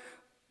older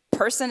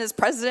person as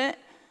president,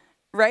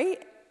 right?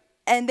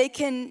 And they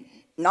can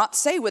not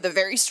say with a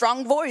very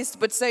strong voice,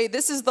 but say,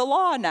 this is the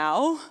law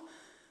now.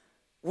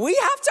 We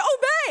have to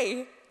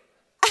obey.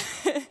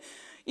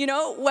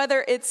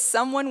 Whether it's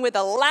someone with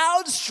a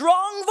loud,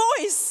 strong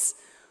voice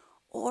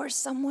or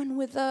someone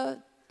with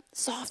a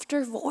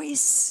softer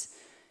voice.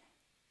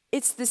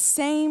 It's the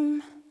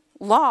same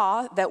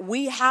law that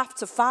we have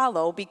to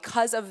follow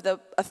because of the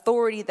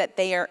authority that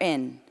they are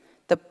in,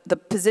 the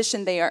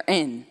position they are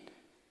in.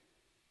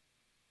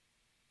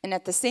 And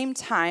at the same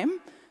time,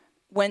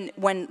 when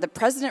the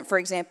president, for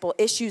example,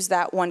 issues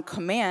that one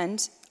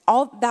command,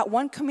 that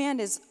one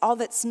command is all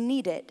that's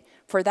needed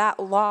for that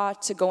law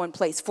to go in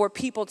place, for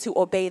people to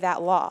obey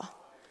that law.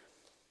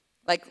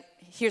 Like,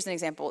 here's an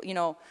example.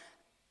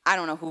 I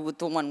don't know who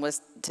the one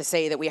was to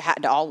say that we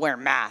had to all wear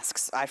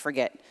masks. I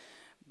forget.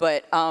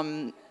 But,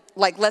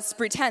 let's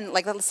pretend,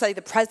 let's say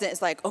the president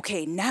is like,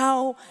 okay,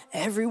 now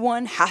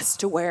everyone has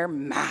to wear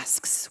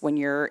masks when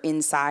you're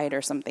inside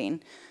or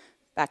something,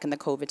 back in the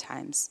COVID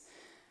times.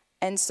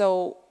 And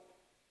so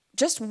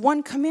just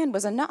one command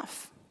was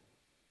enough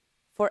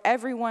for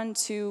everyone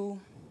to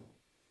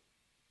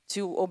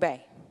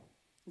obey.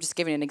 I'm just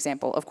giving an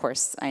example, of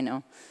course, I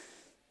know.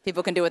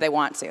 People can do what they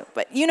want to,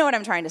 but you know what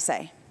I'm trying to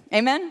say.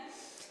 Amen?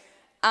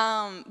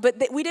 But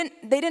they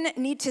didn't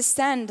need to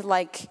send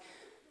like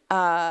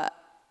a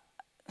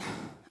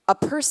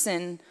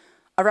person,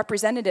 a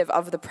representative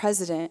of the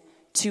president,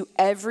 to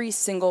every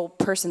single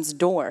person's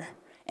door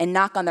and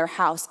knock on their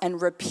house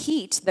and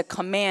repeat the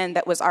command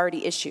that was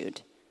already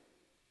issued.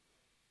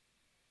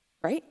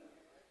 Right?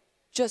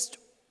 Just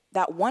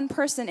that one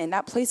person in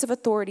that place of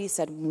authority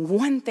said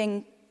one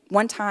thing,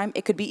 one time.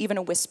 It could be even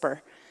a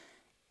whisper,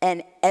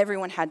 and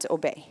everyone had to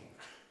obey.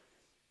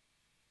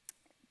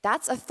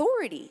 That's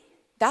authority.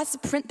 That's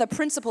the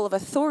principle of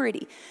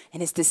authority.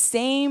 And it's the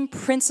same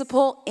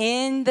principle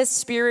in the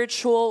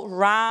spiritual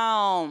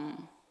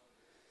realm.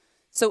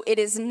 So it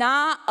is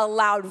not a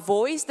loud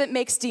voice that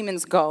makes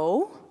demons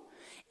go.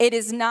 It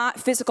is not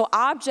physical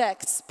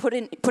objects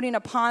putting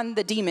upon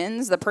the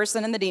demons, the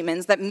person and the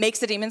demons, that makes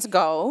the demons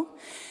go.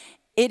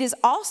 It is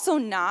also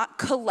not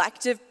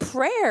collective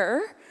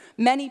prayer,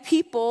 many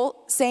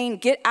people saying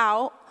get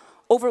out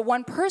over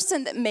one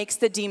person, that makes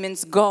the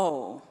demons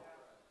go.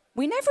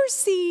 We never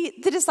see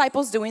the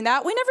disciples doing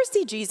that. We never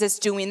see Jesus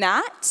doing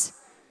that.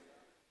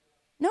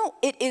 No,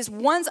 it is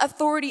one's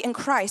authority in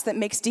Christ that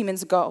makes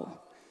demons go.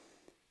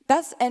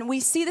 And we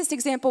see this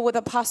example with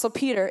Apostle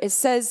Peter. It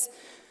says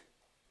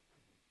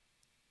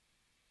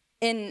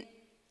in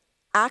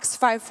Acts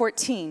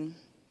 5:14,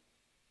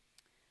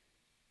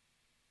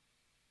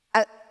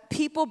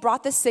 people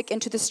brought the sick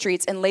into the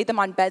streets and laid them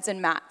on beds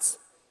and mats,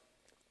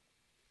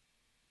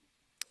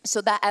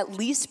 so that at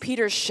least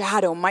Peter's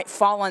shadow might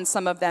fall on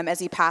some of them as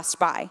he passed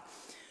by.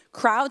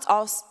 Crowds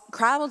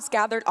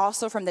gathered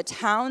also from the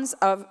towns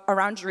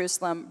around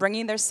Jerusalem,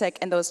 bringing their sick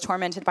and those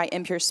tormented by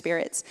impure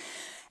spirits.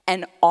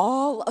 And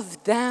all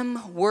of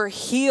them were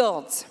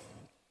healed.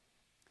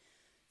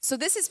 So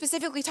this is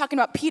specifically talking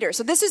about Peter.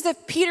 So this is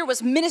that Peter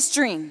was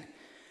ministering.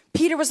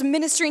 Peter was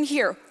ministering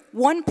here.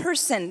 One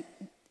person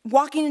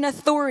walking in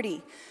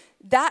authority.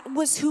 That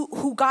was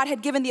who God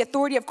had given the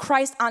authority of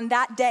Christ on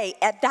that day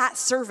at that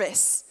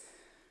service.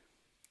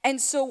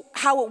 And so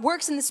how it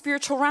works in the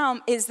spiritual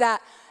realm is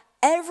that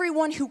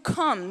everyone who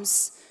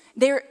comes,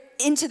 they're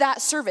into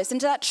that service,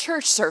 into that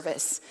church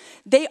service,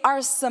 they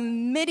are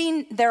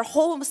submitting their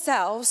whole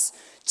selves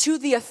to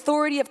the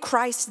authority of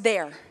Christ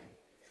there.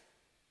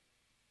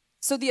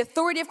 So the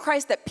authority of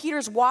Christ that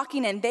Peter's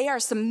walking in, they are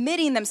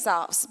submitting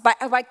themselves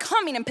by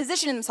coming and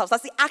positioning themselves.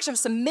 That's the action of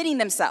submitting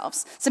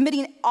themselves,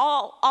 submitting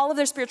all of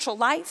their spiritual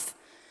life,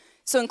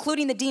 so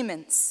including the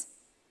demons.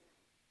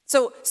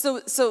 So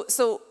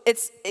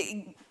it's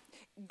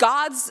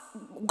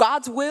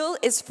God's will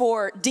is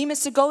for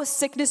demons to go,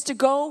 sickness to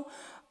go,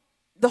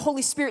 the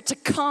Holy Spirit to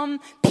come,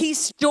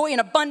 peace, joy,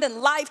 and abundant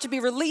life to be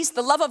released,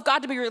 the love of God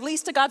to be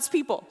released to God's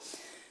people.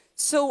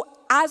 So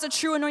as a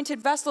true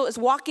anointed vessel is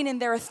walking in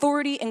their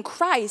authority in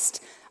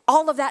Christ,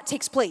 all of that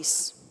takes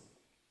place.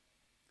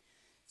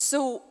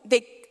 So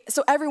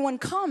everyone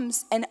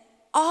comes, and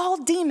all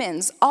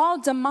demons, all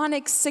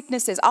demonic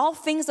sicknesses, all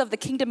things of the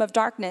kingdom of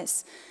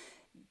darkness,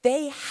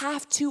 they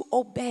have to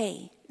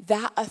obey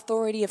that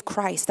authority of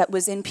Christ that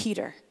was in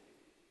Peter.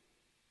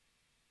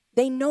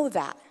 They know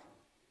that.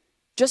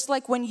 Just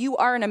like when you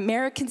are an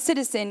American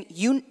citizen,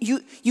 you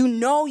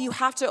know you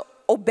have to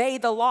obey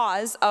the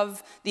laws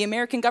of the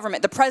American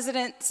government. The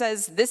president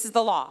says this is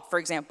the law, for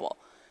example.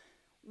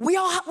 We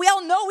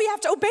all know we have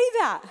to obey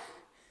that.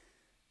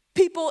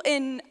 People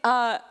in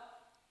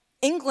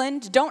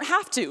England don't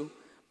have to,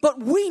 but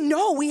we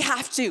know we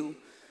have to.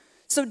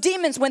 So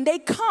demons, when they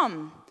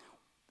come,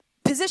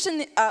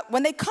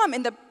 when they come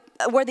in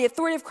where the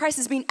authority of Christ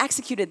is being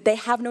executed, they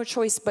have no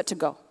choice but to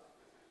go.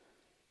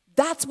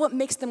 That's what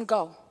makes them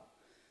go.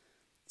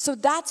 So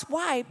that's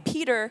why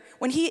Peter,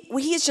 when he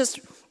is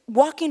just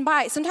walking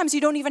by, sometimes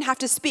you don't even have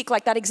to speak,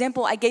 like that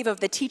example I gave of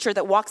the teacher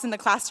that walks in the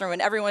classroom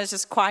and everyone is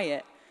just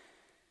quiet.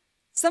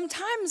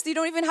 Sometimes you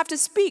don't even have to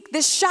speak.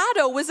 This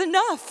shadow was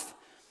enough.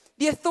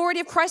 The authority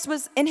of Christ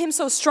was in him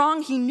so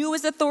strong, he knew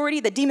his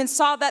authority. The demons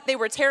saw that, they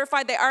were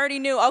terrified, they already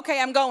knew,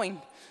 okay, I'm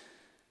going.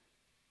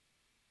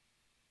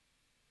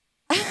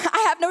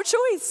 I have no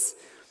choice.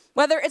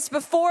 Whether it's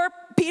before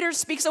Peter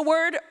speaks a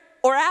word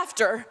or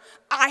after,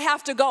 I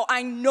have to go.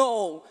 I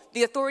know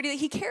the authority that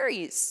he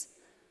carries.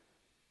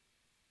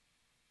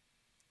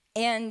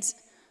 And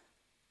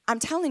I'm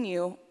telling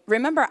you,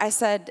 remember I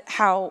said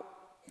how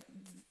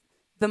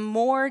the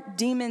more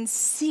demons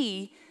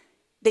see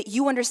that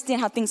you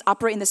understand how things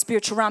operate in the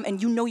spiritual realm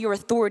and you know your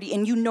authority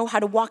and you know how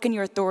to walk in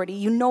your authority,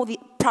 you know the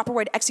proper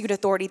way to execute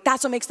authority,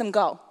 that's what makes them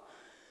go.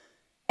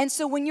 And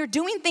so when you're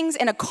doing things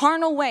in a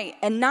carnal way,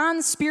 a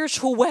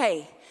non-spiritual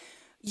way,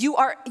 you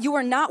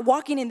are not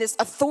walking in this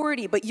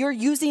authority, but you're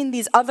using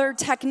these other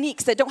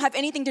techniques that don't have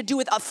anything to do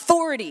with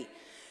authority.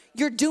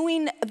 You're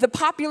doing the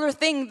popular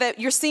thing that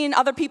you're seeing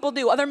other people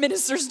do, other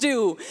ministers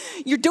do.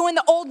 You're doing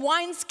the old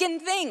wineskin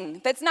thing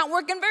that's not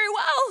working very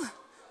well.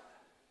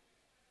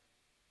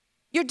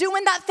 You're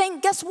doing that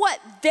thing, guess what?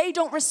 They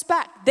don't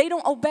respect, they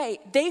don't obey.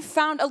 They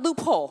found a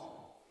loophole.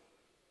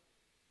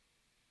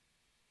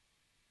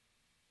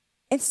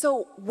 And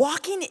so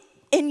walking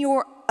in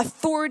your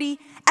authority,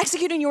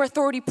 executing your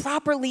authority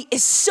properly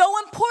is so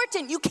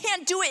important. You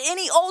can't do it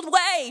any old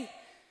way.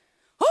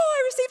 Oh,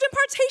 I received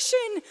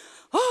impartation.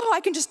 Oh,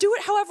 I can just do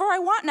it however I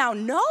want now.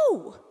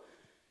 No.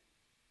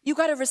 You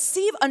got to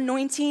receive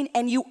anointing,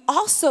 and you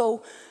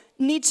also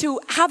need to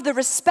have the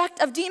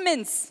respect of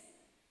demons.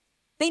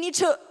 They need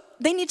to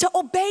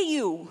obey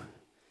you.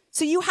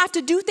 So you have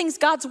to do things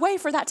God's way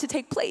for that to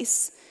take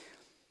place.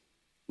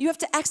 You have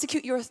to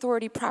execute your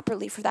authority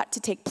properly for that to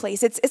take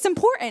place. It's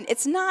important.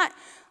 It's not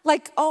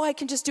like, oh, I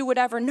can just do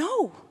whatever.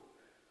 No.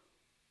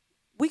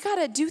 We got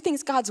to do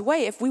things God's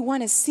way if we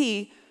want to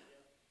see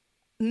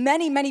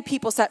many, many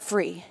people set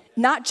free.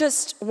 Not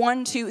just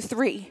 1, 2,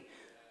 3,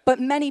 but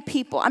many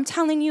people. I'm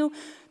telling you,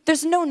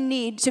 there's no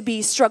need to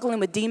be struggling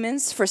with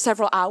demons for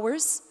several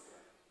hours.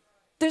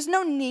 There's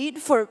no need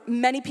for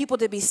many people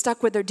to be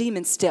stuck with their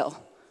demons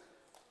still.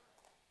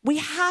 We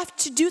have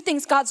to do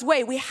things God's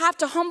way. We have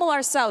to humble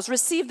ourselves,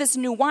 receive this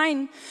new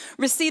wine,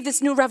 receive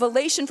this new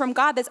revelation from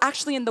God that's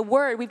actually in the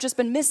Word we've just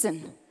been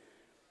missing.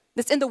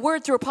 That's in the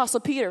Word through Apostle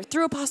Peter,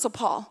 through Apostle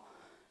Paul.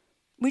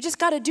 We just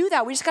got to do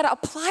that. We just got to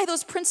apply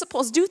those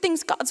principles, do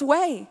things God's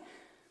way.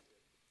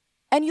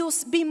 And you'll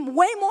be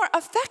way more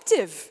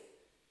effective.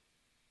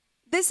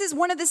 This is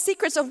one of the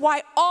secrets of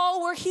why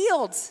all were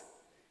healed.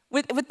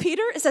 With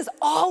Peter, it says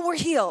all were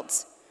healed.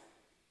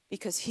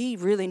 Because he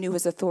really knew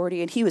his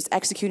authority and he was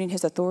executing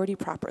his authority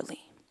properly.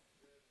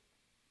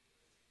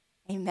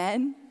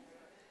 Amen.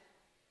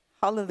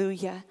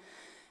 Hallelujah.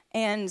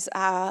 And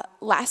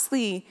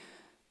lastly,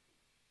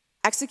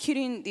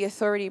 executing the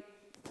authority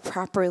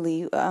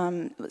properly.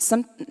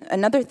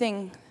 Another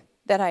thing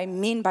that I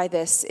mean by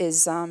this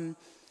is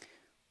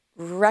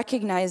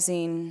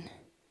recognizing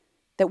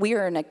that we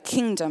are in a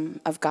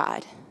kingdom of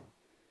God,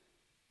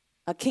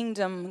 a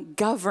kingdom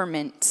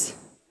government.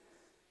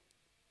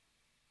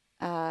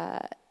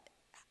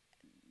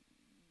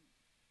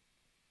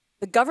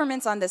 The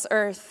governments on this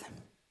earth,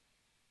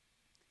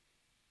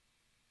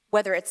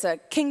 whether it's a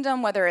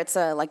kingdom, whether it's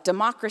a like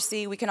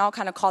democracy, we can all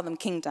kind of call them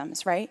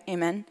kingdoms, right?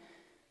 Amen.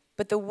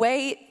 But the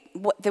way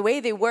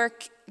they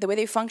work, the way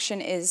they function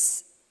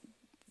is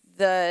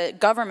the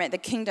government, the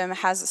kingdom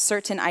has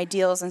certain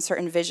ideals and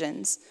certain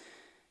visions.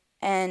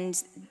 And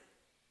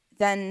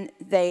then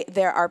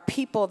there are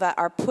people that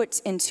are put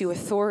into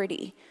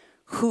authority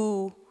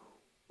who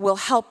will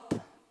help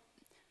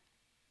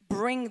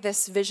bring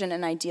this vision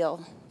and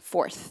ideal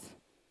forth.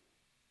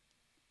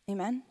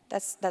 Amen?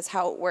 That's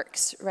how it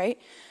works, right?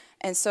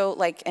 And so,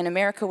 like, in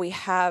America, we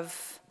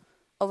have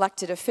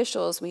elected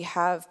officials. We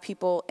have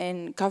people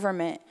in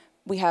government.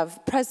 We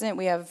have president.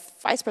 We have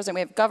vice president.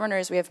 We have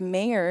governors. We have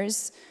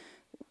mayors.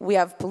 We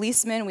have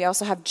policemen. We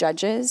also have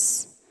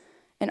judges.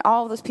 And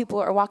all of those people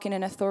are walking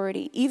in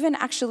authority. Even,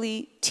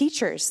 actually,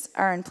 teachers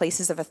are in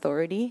places of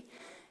authority.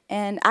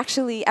 And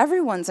actually,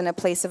 everyone's in a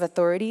place of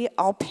authority.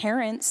 All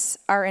parents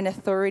are in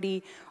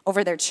authority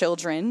over their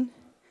children.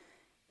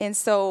 And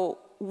so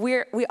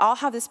we all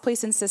have this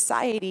place in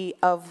society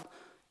of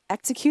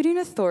executing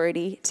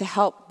authority to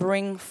help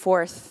bring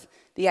forth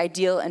the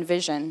ideal and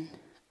vision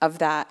of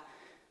that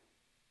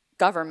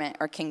government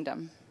or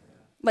kingdom.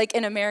 Like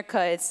in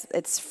America,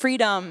 it's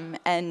freedom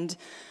and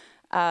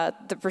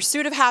the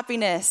pursuit of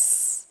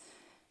happiness.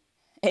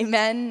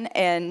 Amen.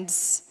 And,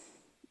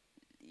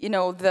 you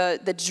know,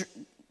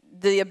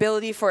 the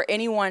ability for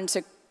anyone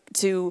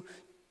to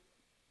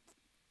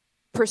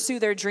pursue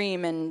their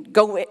dream and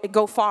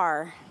go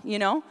far, you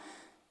know?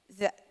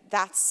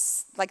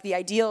 That's like the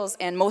ideals,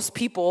 and most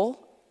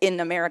people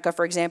in America,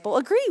 for example,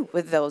 agree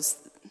with those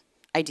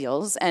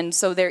ideals. And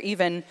so they're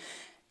even,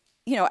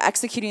 you know,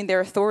 executing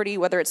their authority,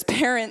 whether it's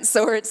parents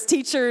or it's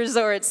teachers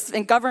or it's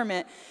in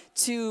government,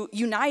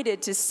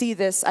 united to see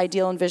this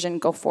ideal and vision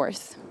go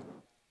forth.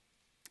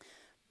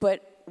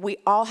 But we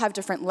all have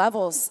different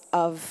levels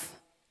of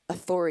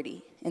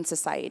authority in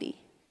society.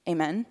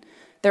 Amen?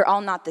 They're all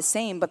not the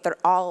same, but they're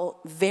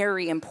all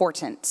very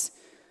important.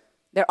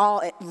 They're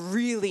all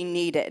really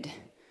needed.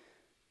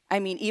 I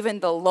mean,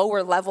 even the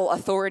lower level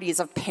authorities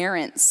of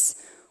parents,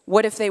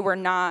 what if they were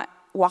not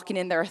walking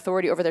in their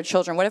authority over their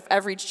children? What if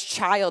every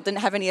child didn't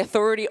have any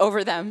authority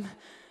over them?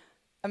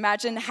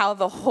 Imagine how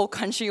the whole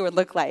country would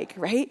look like,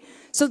 right?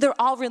 So they're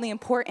all really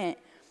important.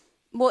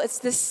 Well, it's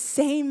the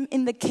same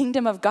in the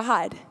kingdom of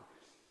God.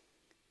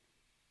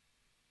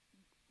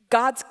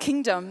 God's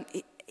kingdom,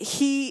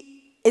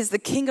 he is the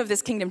king of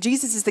this kingdom.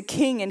 Jesus is the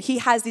king, and he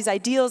has these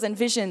ideals and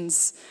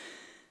visions.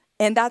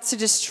 And that's to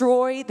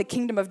destroy the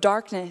kingdom of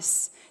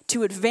darkness,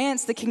 to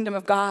advance the kingdom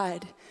of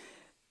God,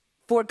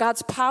 for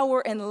God's power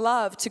and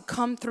love to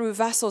come through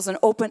vessels and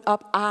open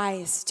up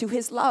eyes to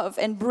his love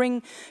and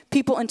bring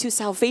people into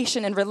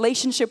salvation and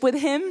relationship with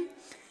him,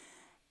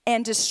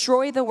 and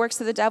destroy the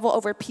works of the devil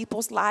over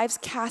people's lives,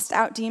 cast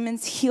out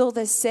demons, heal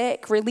the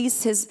sick,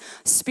 release his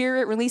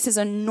spirit, release his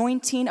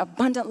anointing,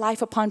 abundant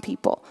life upon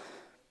people.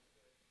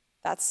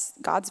 That's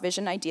God's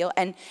vision ideal.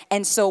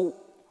 And so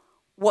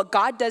what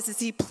God does is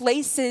he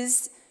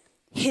places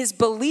his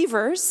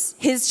believers,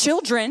 his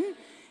children,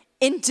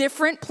 in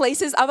different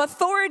places of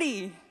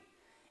authority,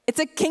 It's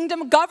a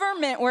kingdom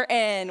government we're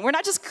in. We're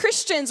not just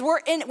Christians.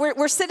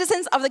 We're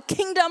citizens of the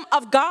kingdom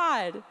of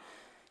God.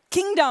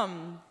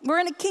 Kingdom. We're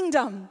in a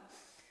kingdom.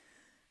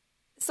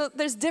 So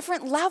there's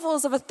different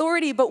levels of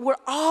authority, but we're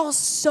all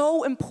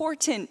so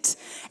important.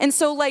 And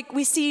so like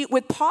we see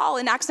with Paul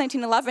in Acts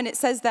 19:11, it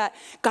says that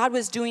God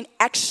was doing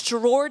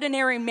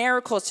extraordinary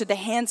miracles to the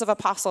hands of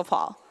Apostle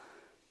Paul,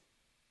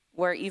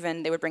 where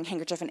even they would bring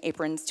handkerchief and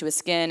aprons to his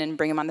skin and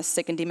bring him on the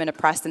sick and demon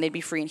oppressed, and they'd be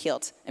free and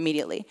healed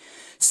immediately.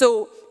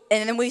 So,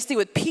 and then we see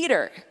with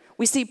Peter,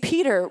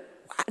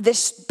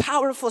 this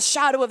powerful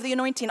shadow of the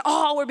anointing,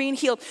 all were being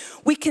healed.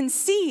 We can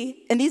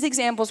see, in these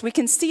examples, we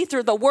can see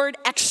through the word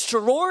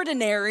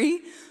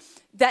extraordinary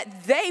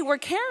that they were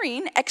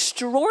carrying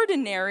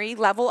extraordinary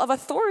level of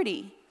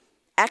authority.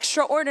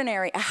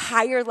 Extraordinary, a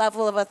higher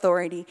level of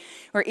authority,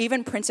 where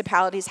even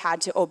principalities had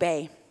to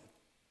obey.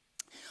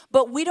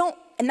 But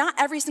not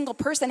every single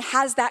person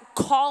has that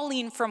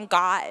calling from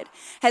God,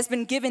 has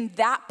been given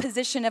that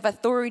position of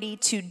authority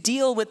to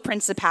deal with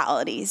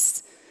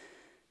principalities.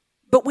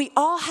 But we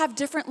all have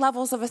different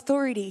levels of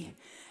authority.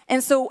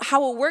 And so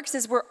how it works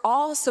is we're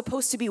all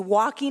supposed to be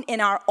walking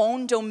in our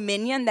own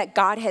dominion that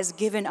God has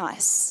given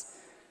us.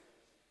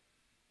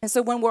 And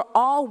so when we're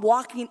all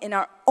walking in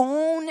our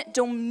own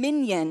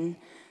dominion,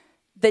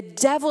 the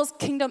devil's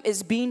kingdom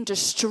is being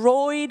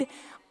destroyed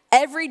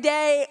every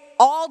day,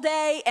 all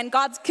day, and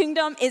God's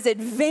kingdom is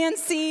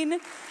advancing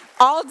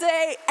all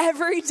day,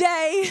 every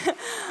day.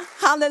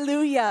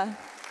 Hallelujah.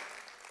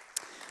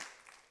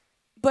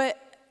 But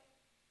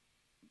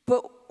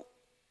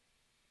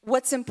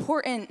what's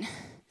important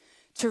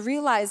to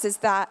realize is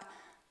that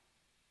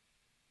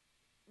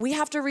we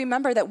have to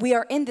remember that we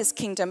are in this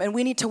kingdom and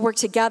we need to work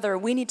together.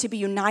 We need to be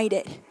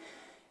united.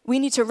 We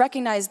need to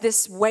recognize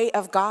this way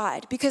of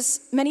God,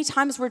 because many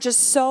times we're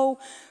just so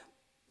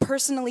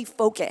personally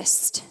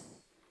focused.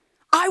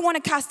 I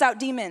want to cast out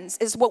demons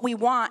is what we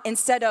want,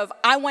 instead of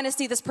I want to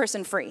see this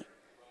person free.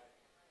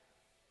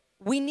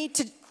 We need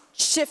to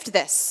shift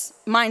this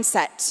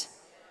mindset.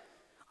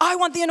 I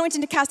want the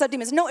anointing to cast out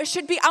demons. No, it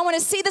should be, I want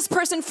to see this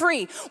person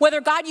free. Whether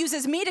God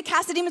uses me to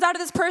cast the demons out of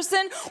this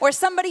person or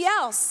somebody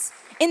else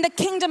in the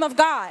kingdom of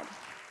God.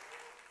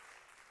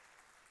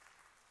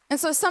 And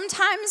so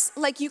sometimes,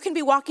 like, you can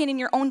be walking in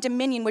your own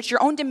dominion, which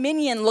your own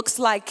dominion looks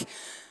like,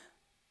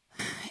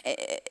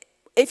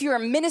 if you're a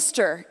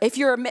minister, if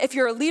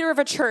you're a leader of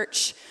a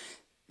church,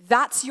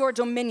 that's your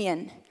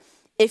dominion.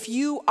 If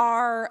you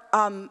are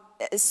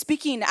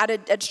speaking at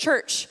a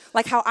church,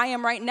 like how I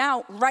am right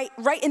now,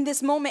 right in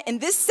this moment, in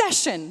this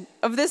session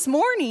of this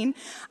morning,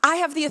 I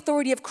have the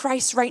authority of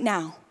Christ right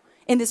now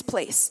in this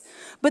place.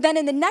 But then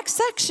in the next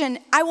section,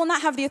 I will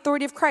not have the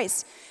authority of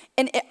Christ.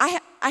 And I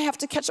have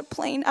to catch a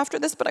plane after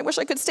this, but I wish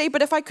I could stay.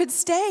 But if I could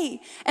stay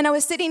and I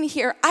was sitting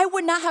here, I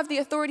would not have the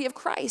authority of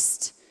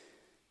Christ.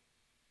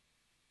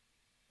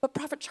 But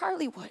Prophet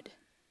Charlie would.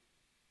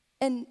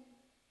 And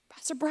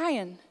Pastor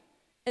Brian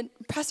and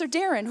Pastor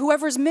Darren,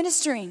 whoever's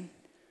ministering,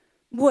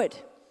 would.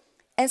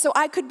 And so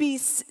I could be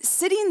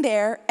sitting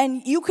there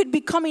and you could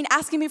be coming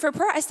asking me for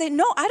prayer. I say,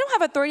 no, I don't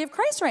have authority of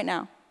Christ right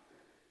now.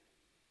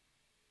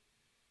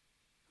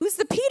 Who's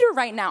the Peter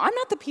right now? I'm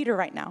not the Peter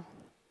right now.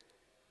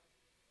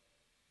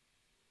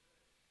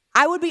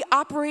 I would be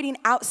operating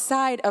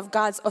outside of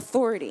God's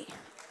authority.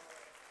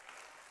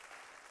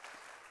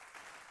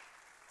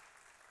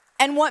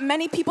 And what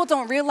many people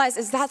don't realize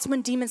is that's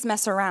when demons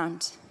mess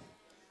around.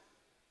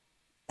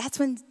 That's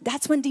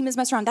when demons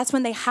mess around. That's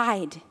when they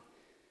hide.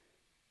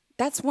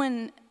 That's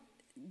when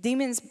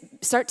demons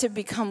start to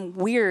become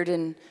weird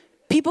and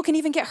people can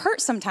even get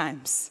hurt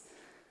sometimes.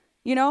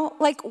 You know,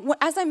 like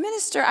as I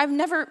minister,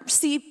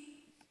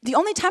 the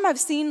only time I've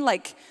seen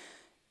like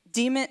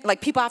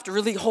people have to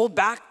really hold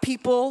back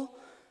people,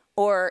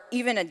 or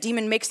even a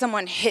demon make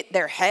someone hit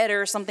their head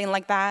or something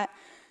like that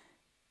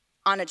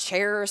on a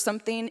chair or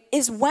something,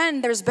 is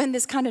when there's been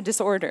this kind of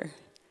disorder.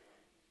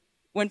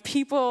 When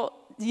people,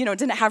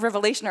 didn't have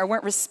revelation or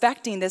weren't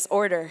respecting this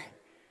order.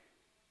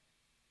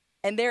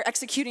 And they're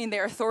executing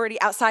their authority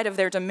outside of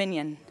their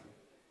dominion.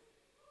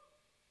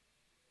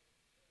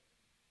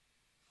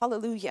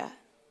 Hallelujah.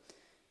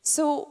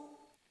 So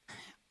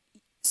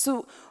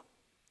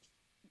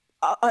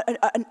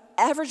an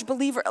average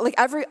believer, like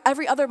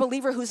every other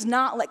believer who's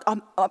not like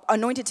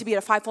anointed to be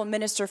a fivefold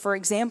minister, for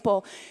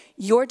example,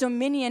 your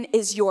dominion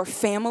is your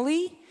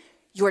family,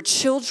 your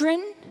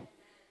children.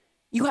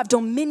 You have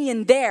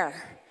dominion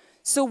there.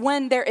 So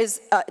when there is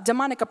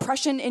demonic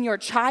oppression in your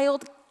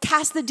child,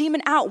 cast the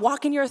demon out,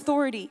 walk in your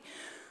authority.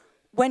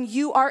 When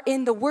you are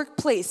in the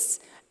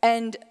workplace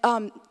and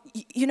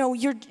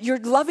you're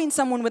loving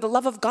someone with the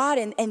love of God,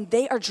 and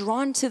they are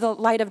drawn to the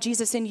light of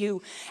Jesus in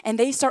you, and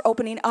they start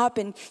opening up,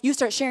 and you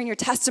start sharing your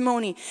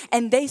testimony,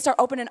 and they start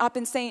opening up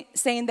and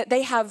saying that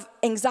they have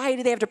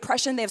anxiety, they have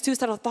depression, they have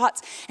suicidal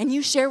thoughts, and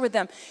you share with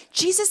them,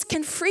 Jesus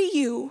can free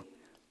you.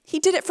 He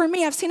did it for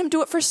me. I've seen him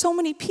do it for so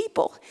many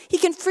people. He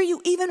can free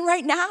you even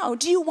right now.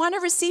 Do you want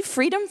to receive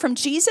freedom from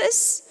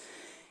Jesus?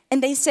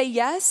 And they say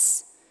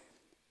yes.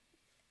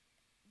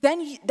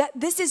 Then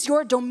this is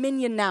your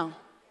dominion now.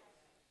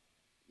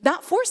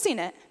 not forcing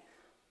it,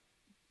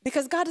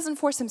 because God doesn't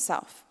force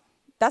himself.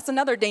 That's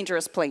another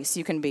dangerous place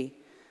you can be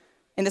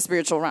in the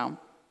spiritual realm.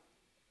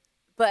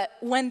 But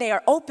when they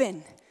are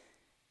open,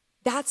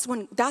 that's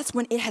when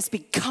it has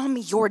become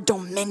your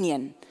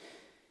dominion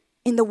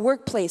in the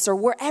workplace or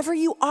wherever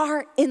you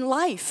are in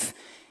life,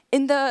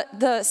 in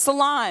the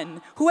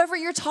salon, whoever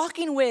you're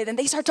talking with, and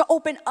they start to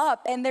open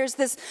up, and there's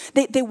this,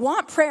 they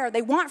want prayer,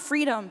 they want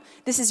freedom.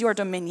 This is your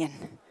dominion.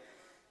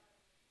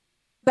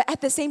 But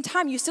at the same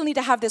time, you still need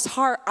to have this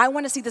heart, I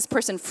want to see this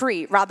person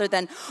free, rather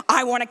than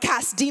I want to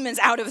cast demons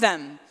out of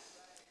them.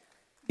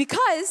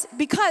 Because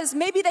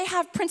maybe they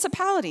have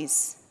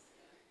principalities.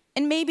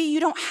 And maybe you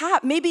don't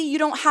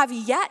have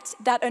yet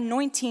that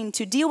anointing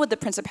to deal with the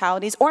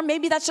principalities, or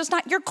maybe that's just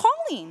not your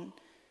calling.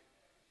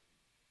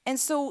 And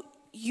so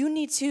you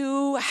need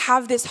to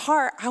have this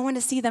heart, I want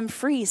to see them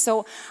free.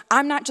 So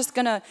I'm not just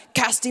going to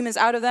cast demons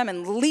out of them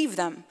and leave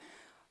them,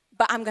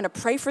 but I'm going to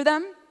pray for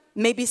them.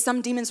 Maybe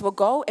some demons will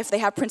go if they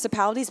have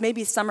principalities.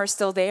 Maybe some are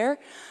still there.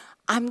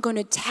 I'm going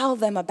to tell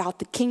them about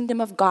the kingdom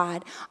of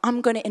God.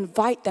 I'm going to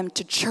invite them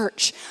to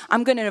church.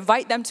 I'm going to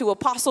invite them to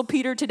Apostle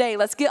Peter today.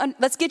 Let's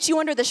get you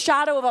under the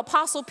shadow of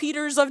Apostle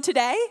Peters of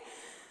today.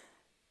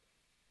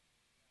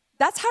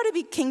 That's how to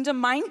be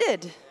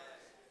kingdom-minded.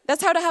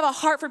 That's how to have a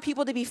heart for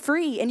people to be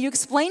free. And you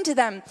explain to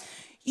them,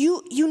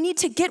 you need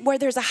to get where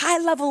there's a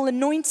high-level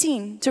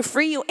anointing to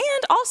free you.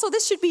 And also,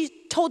 this should be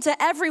told to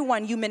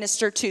everyone you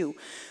minister to,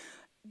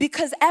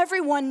 because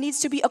everyone needs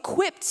to be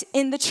equipped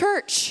in the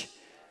church.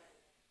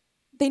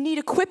 They need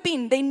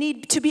equipping. They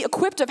need to be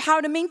equipped of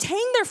how to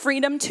maintain their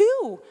freedom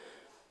too.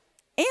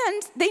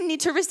 And they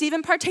need to receive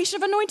impartation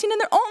of anointing in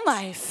their own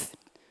life.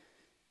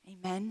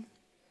 Amen.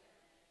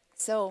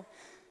 So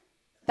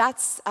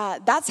that's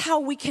how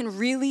we can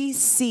really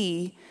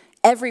see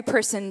every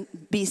person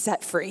be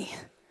set free,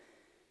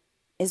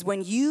 is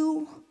when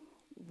you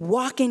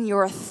walk in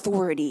your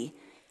authority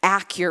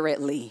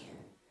accurately.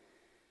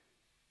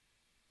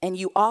 And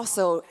you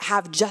also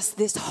have just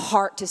this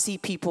heart to see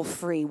people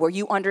free, where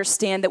you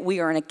understand that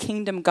we are in a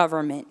kingdom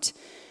government,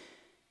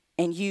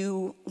 and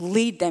you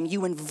lead them,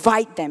 you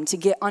invite them to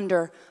get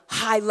under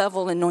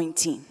high-level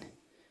anointing,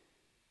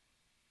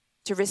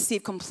 to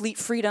receive complete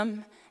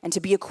freedom and to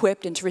be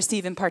equipped and to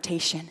receive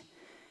impartation.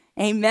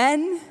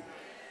 Amen.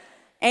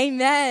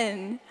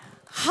 Amen.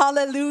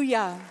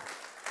 Hallelujah.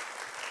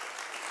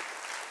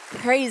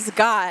 Praise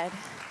God.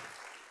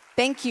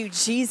 Thank you,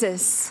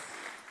 Jesus.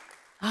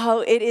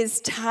 Oh, it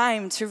is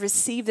time to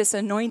receive this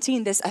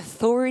anointing, this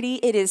authority.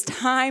 It is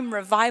time.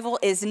 Revival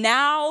is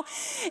now.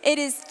 It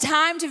is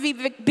time to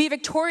be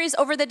victorious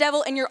over the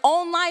devil in your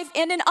own life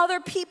and in other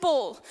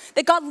people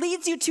that God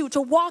leads you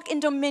to walk in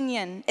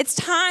dominion. It's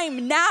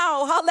time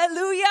now.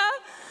 Hallelujah.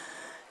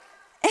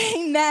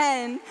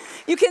 Amen.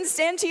 You can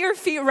stand to your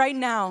feet right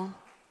now.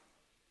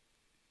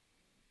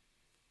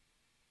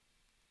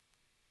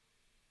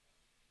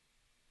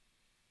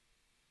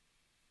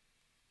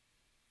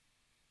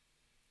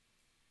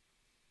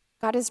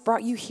 God has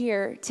brought you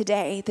here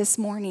today, this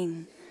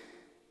morning,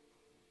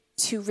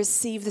 to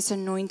receive this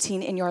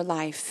anointing in your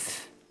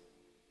life,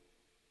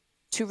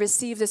 to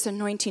receive this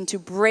anointing to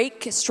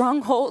break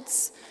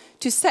strongholds,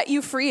 to set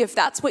you free if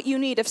that's what you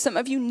need. If some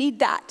of you need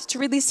that, to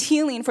release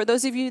healing for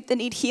those of you that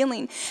need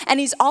healing. And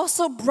he's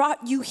also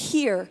brought you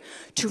here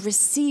to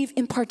receive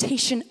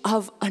impartation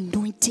of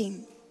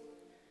anointing.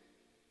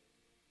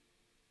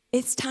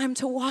 It's time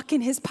to walk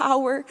in his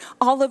power.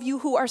 All of you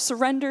who are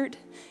surrendered,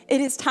 it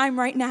is time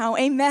right now.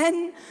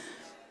 Amen.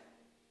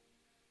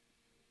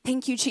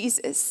 Thank you,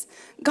 Jesus.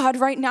 God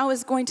right now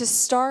is going to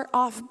start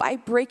off by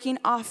breaking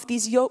off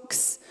these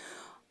yokes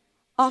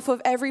off of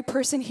every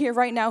person here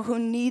right now who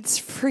needs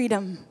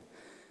freedom.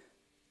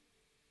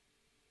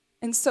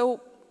 And so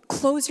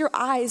close your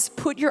eyes,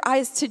 put your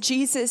eyes to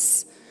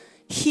Jesus.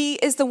 He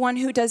is the one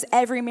who does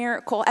every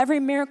miracle. Every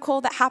miracle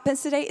that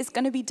happens today is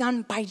going to be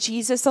done by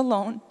Jesus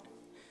alone.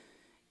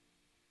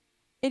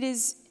 It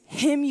is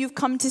him you've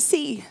come to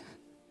see.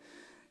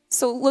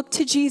 So look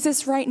to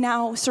Jesus right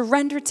now.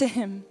 Surrender to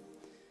him.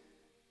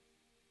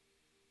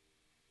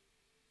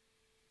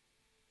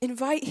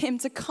 Invite him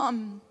to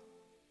come.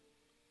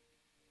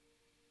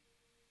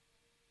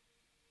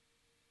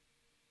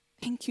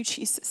 Thank you,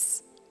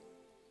 Jesus.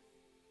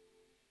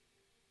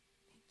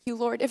 Thank you,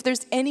 Lord. If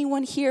there's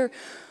anyone here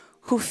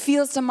who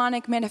feels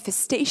demonic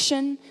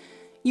manifestation,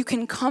 you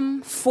can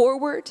come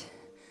forward.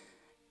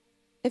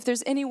 If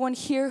there's anyone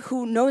here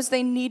who knows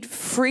they need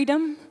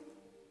freedom,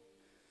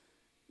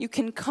 you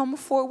can come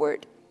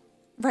forward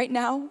right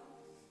now.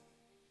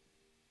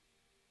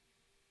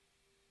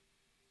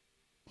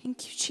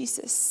 Thank you,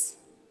 Jesus.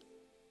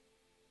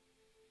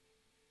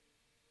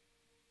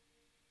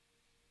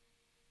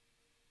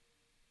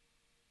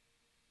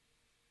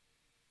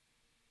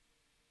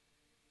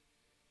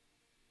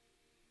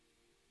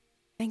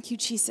 Thank you,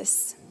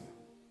 Jesus.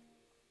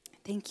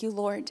 Thank you,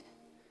 Lord.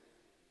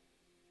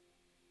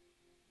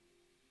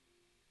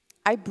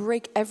 I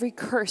break every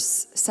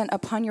curse sent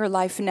upon your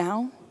life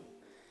now,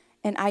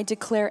 and I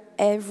declare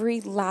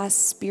every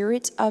last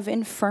spirit of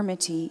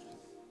infirmity,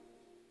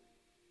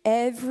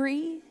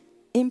 every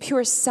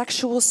impure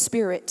sexual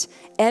spirit,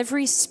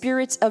 every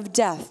spirit of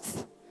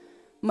death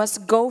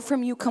must go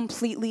from you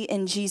completely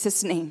in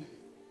Jesus' name.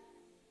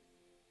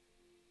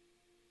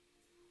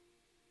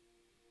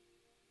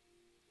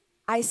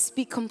 I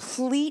speak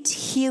complete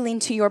healing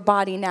to your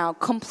body now.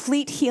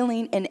 Complete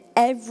healing in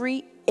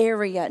every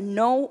area.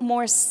 No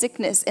more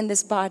sickness in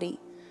this body.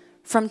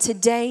 From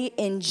today,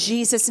 in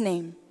Jesus'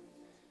 name.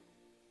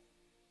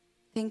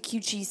 Thank you,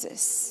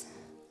 Jesus.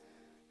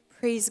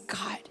 Praise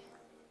God.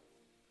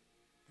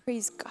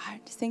 Praise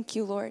God. Thank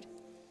you, Lord.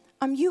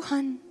 You,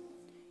 hun.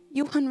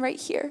 You, hun, right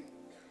here.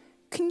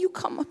 Can you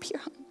come up here,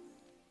 hun?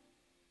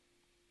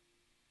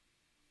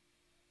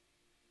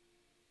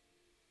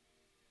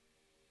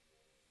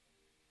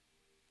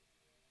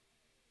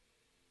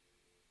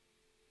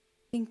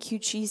 Thank you,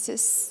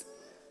 Jesus.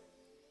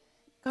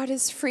 God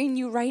is freeing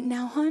you right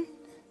now, hon.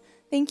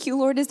 Thank you,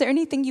 Lord. Is there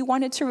anything you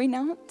wanted to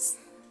renounce?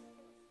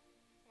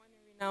 I want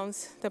to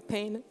renounce the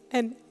pain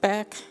and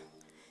back,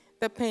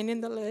 the pain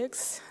in the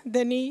legs,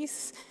 the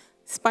knees,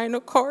 spinal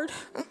cord,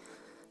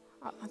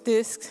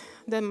 disc,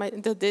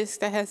 the disc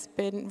that has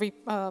been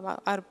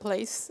out of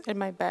place in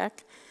my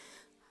back,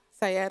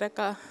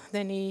 sciatica,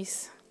 the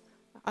knees,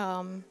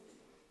 pain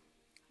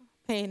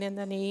in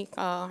the knee,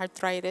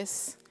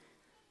 arthritis.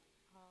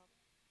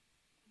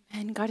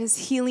 And God is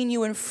healing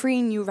you and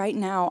freeing you right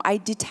now. I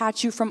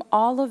detach you from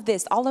all of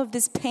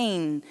this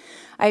pain.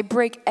 I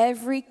break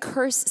every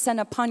curse sent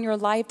upon your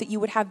life that you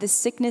would have this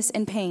sickness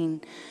and pain.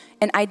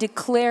 And I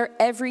declare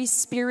every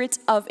spirit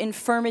of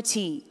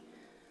infirmity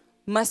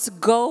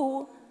must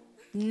go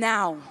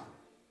now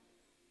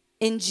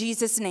in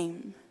Jesus'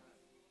 name.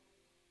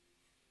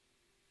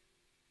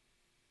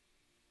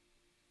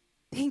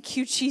 Thank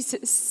you,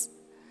 Jesus.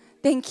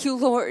 Thank you,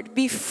 Lord.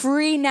 Be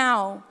free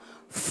now.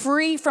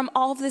 Free from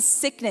all this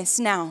sickness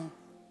now.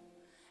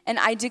 And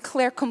I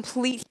declare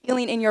complete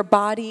healing in your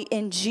body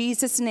in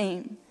Jesus'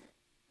 name.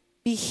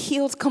 Be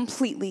healed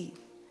completely.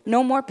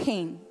 No more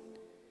pain.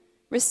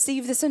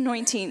 Receive this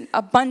anointing.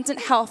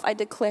 Abundant health, I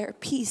declare.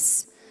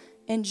 Peace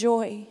and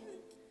joy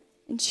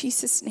in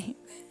Jesus' name.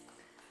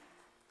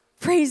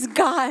 Praise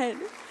God.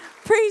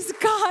 Praise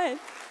God.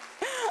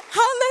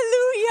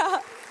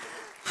 Hallelujah.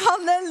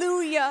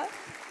 Hallelujah.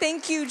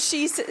 Thank you,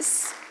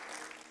 Jesus.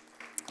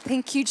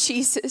 Thank you,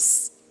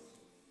 Jesus.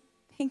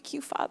 Thank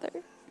you, Father.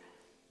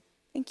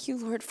 Thank you,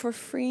 Lord, for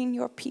freeing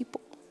your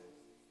people.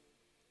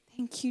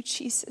 Thank you,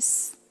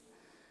 Jesus.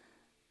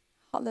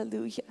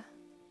 Hallelujah.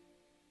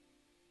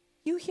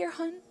 You here,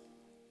 hon?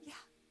 Yeah.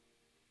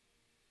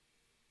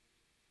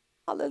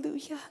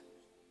 Hallelujah.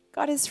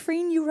 God is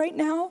freeing you right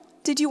now.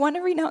 Did you want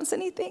to renounce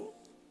anything?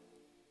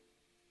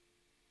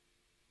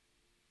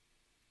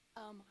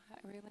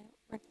 I really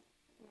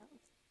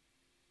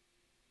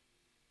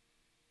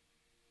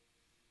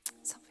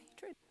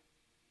Self-hatred.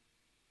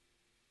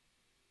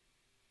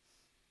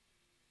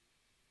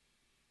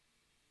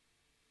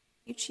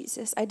 You,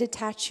 Jesus, I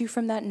detach you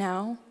from that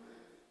now.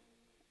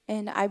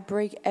 And I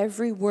break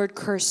every word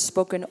curse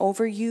spoken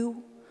over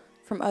you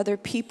from other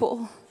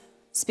people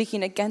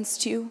speaking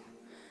against you.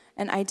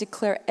 And I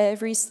declare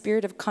every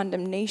spirit of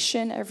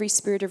condemnation, every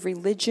spirit of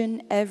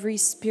religion, every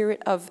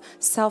spirit of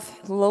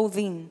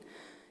self-loathing,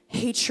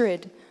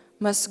 hatred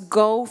must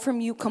go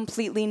from you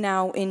completely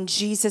now in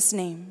Jesus'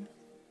 name.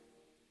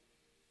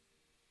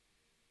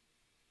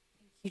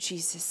 Thank you,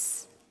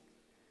 Jesus.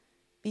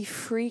 Be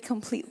free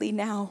completely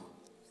now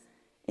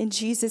in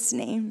Jesus'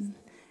 name.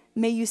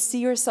 May you see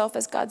yourself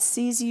as God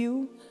sees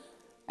you.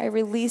 I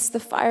release the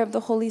fire of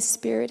the Holy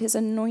Spirit, his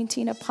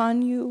anointing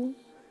upon you.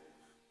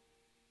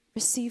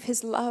 Receive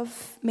his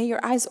love. May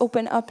your eyes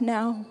open up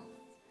now.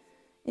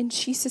 In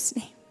Jesus'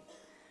 name.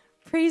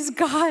 Praise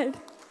God.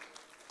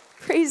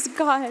 Praise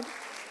God.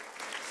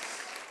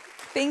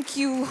 Thank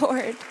you,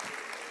 Lord.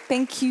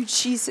 Thank you,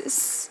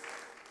 Jesus.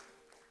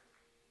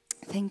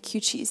 Thank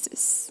you,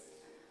 Jesus.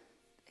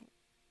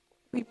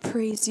 We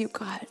praise you,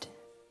 God.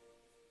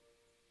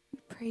 We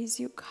praise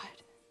you, God.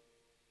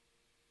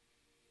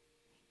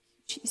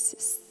 Thank you,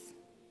 Jesus.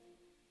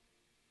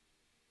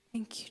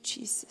 Thank you,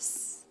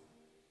 Jesus.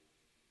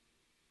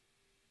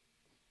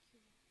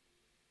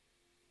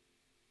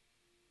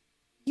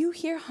 You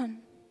here, hon?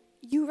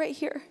 You right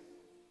here?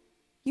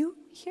 You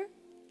here?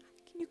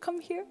 Can you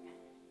come here?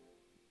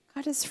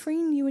 God is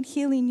freeing you and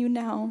healing you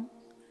now.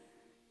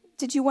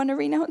 Did you want to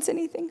renounce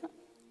anything?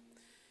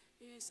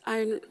 Yes,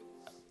 I'm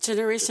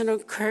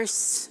generational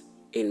curse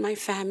in my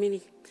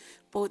family,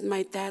 both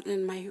my dad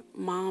and my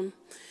mom,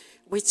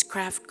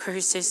 witchcraft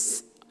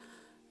curses.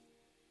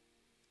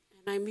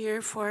 And I'm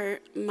here for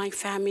my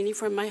family,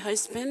 for my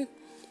husband.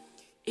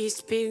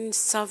 He's been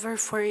suffer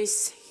for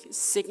his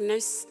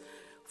sickness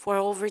for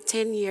over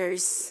 10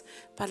 years,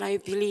 but I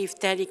believe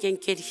that he can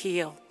get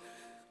healed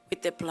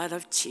with the blood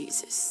of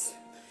Jesus.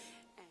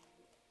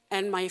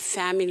 And my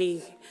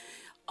family,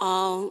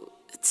 all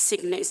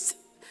sickness,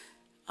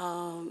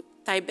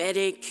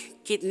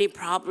 diabetic, kidney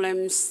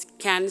problems,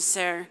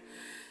 cancer,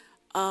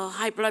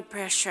 high blood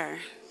pressure,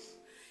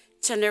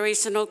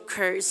 generational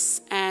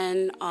curse,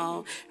 and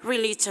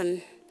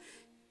religion.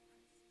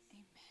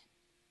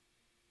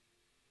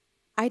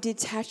 I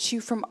detach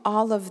you from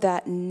all of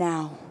that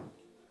now.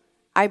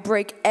 I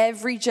break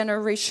every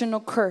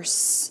generational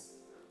curse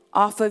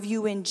off of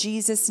you in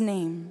Jesus'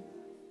 name.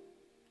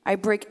 I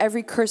break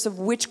every curse of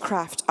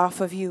witchcraft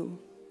off of you.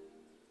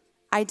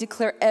 I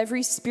declare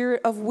every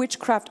spirit of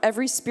witchcraft,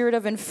 every spirit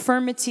of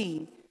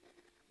infirmity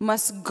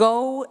must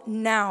go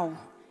now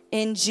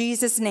in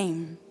Jesus'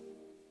 name.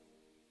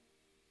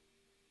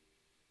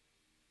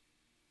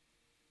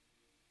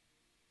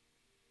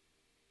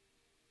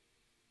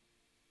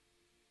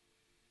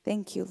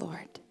 Thank you,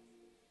 Lord.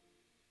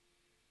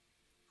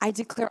 I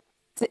declare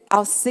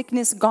all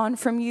sickness gone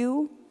from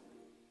you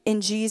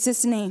in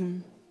Jesus'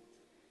 name.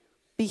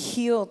 Be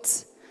healed.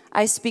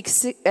 I speak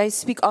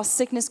all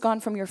sickness gone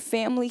from your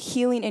family,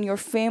 healing in your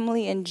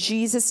family in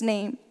Jesus'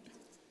 name.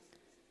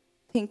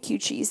 Thank you,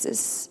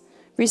 Jesus.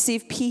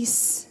 Receive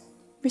peace.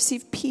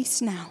 Receive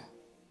peace now.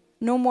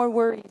 No more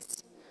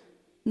worries.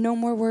 No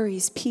more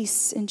worries.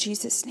 Peace in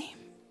Jesus' name.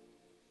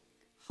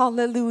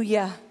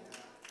 Hallelujah.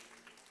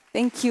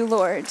 Thank you,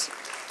 Lord.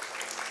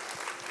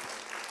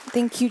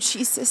 Thank you,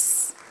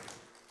 Jesus.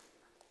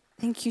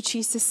 Thank you,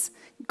 Jesus.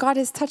 God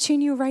is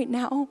touching you right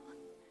now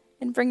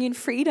and bringing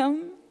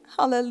freedom.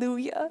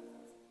 Hallelujah.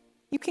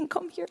 You can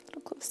come here a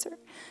little closer.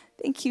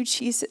 Thank you,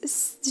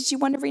 Jesus. Did you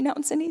want to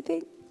renounce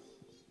anything?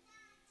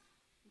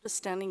 Just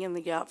standing in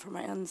the gap for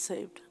my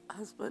unsaved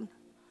husband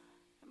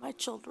and my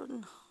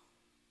children.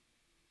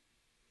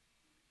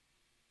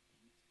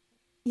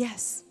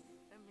 Yes.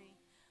 And me.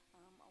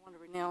 I want to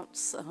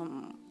renounce,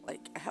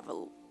 I have a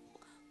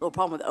little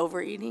problem with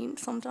overeating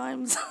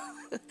sometimes.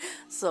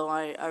 So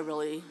I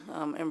really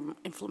am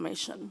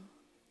inflammation.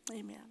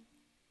 Amen.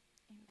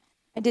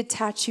 I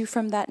detach you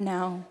from that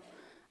now.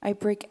 I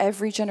break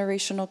every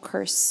generational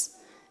curse,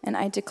 and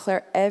I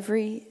declare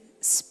every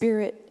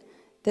spirit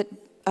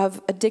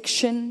of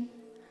addiction,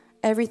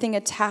 everything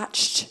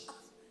attached,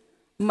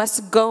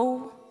 must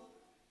go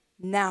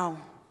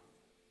now.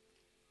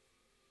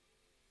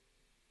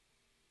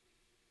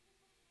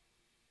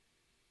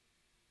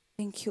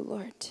 Thank you,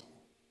 Lord.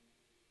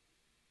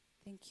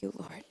 Thank you,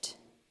 Lord.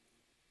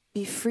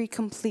 Be free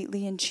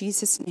completely in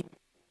Jesus' name.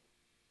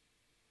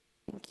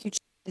 Thank you,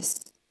 Jesus.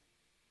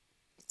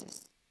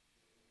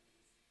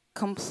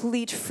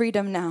 Complete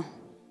freedom now.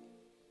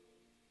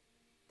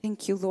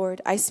 Thank you,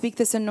 Lord. I speak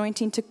this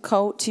anointing to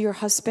go to your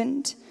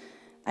husband.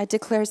 I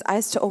declare his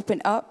eyes to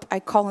open up. I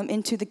call him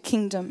into the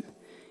kingdom.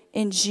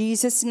 In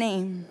Jesus'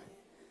 name.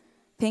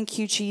 Thank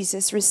you,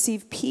 Jesus.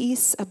 Receive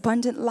peace,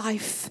 abundant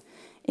life.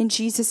 In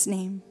Jesus'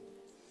 name.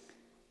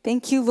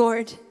 Thank you,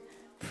 Lord.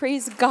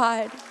 Praise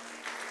God.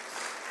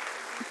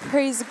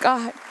 Praise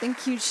God.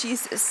 Thank you,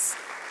 Jesus.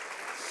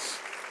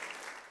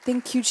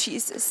 Thank you,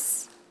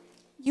 Jesus.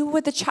 You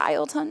with the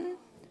child, hon?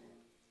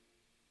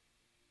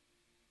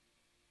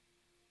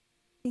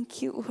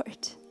 Thank you,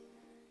 Lord.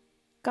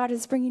 God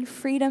is bringing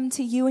freedom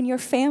to you and your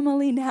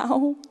family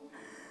now.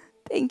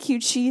 Thank you,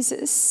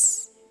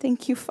 Jesus.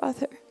 Thank you,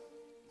 Father.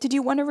 Did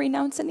you want to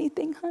renounce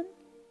anything, hon?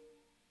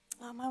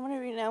 I want to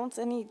renounce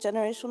any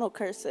generational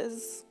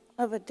curses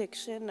of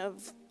addiction,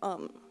 of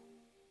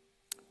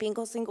being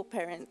a single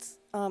parent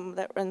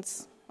that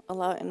runs a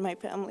lot in my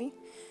family.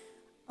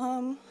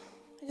 I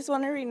just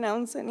want to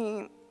renounce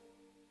any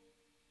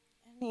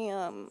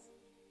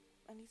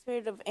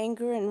spirit of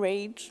anger and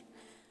rage.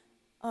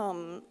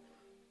 I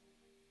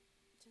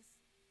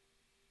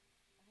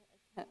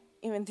can't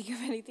even think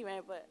of anything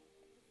right, but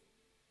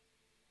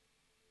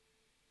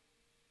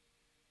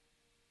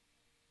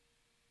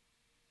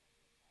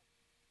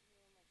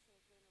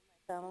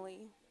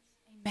family.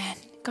 Amen.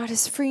 God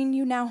is freeing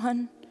you now,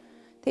 hon.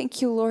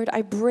 Thank you, Lord.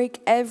 I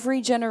break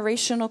every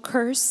generational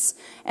curse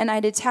and I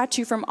detach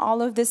you from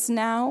all of this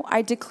now.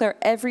 I declare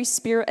every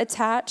spirit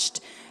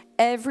attached,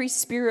 every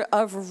spirit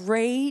of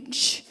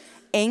rage,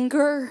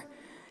 anger,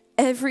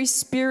 every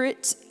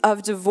spirit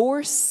of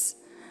divorce.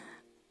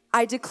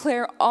 I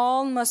declare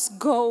all must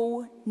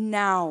go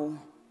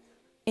now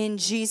in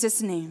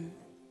Jesus' name.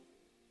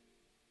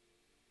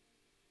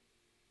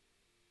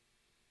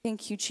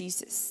 Thank you,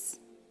 Jesus.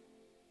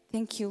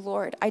 Thank you,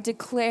 Lord. I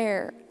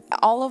declare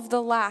all of the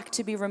lack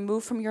to be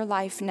removed from your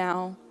life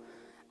now.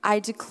 I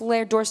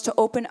declare doors to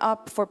open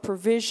up for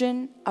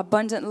provision,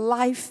 abundant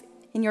life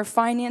in your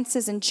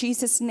finances in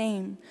Jesus'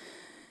 name.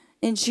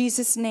 In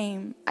Jesus'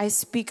 name, I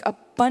speak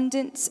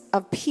abundance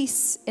of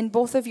peace in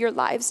both of your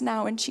lives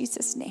now in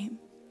Jesus' name.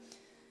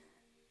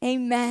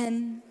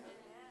 Amen.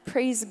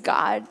 Praise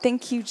God.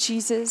 Thank you,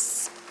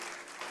 Jesus.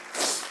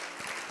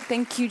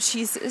 Thank you,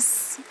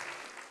 Jesus.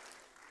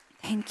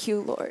 Thank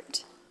you,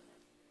 Lord.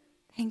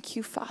 Thank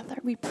you, Father.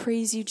 We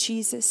praise you,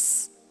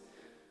 Jesus.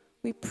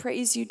 We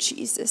praise you,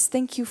 Jesus.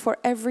 Thank you for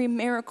every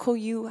miracle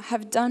you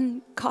have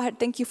done. God,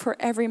 thank you for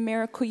every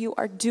miracle you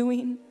are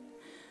doing.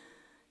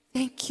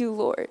 Thank you,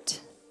 Lord.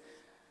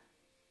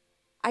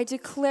 I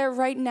declare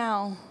right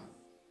now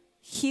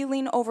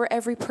healing over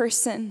every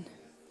person.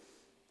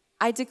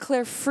 I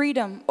declare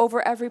freedom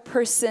over every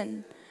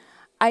person.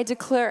 I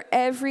declare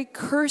every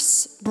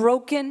curse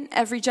broken,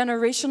 every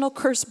generational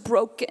curse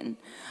broken.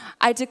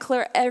 I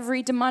declare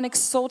every demonic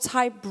soul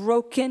tie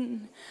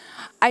broken.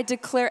 I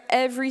declare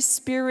every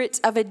spirit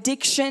of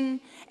addiction,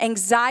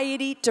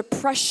 anxiety,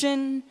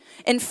 depression,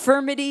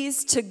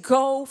 infirmities to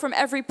go from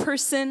every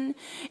person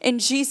in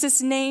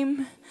Jesus'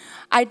 name.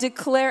 I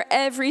declare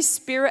every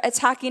spirit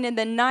attacking in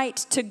the night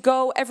to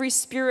go, every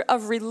spirit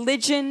of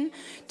religion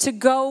to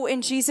go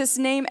in Jesus'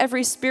 name,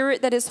 every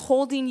spirit that is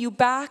holding you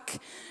back,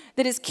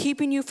 that is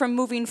keeping you from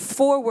moving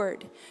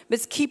forward,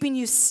 that's keeping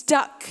you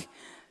stuck.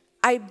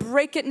 I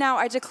break it now.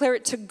 I declare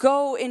it to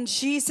go in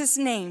Jesus'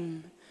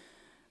 name.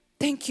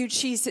 Thank you,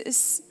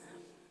 Jesus.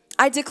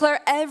 I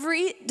declare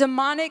every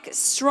demonic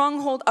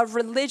stronghold of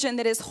religion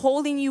that is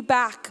holding you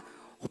back,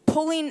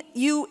 pulling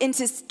you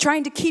into,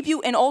 trying to keep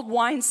you in old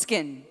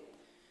wineskin,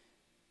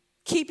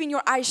 keeping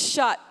your eyes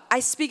shut. I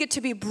speak it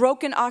to be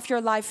broken off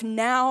your life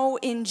now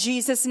in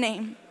Jesus'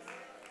 name.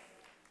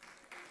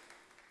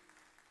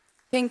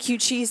 Thank you,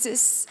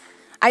 Jesus.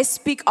 I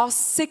speak all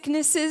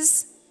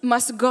sicknesses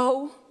must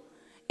go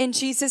in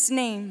Jesus'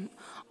 name.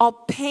 All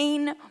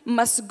pain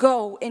must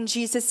go in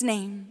Jesus'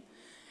 name.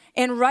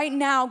 And right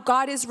now,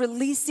 God is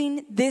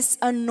releasing this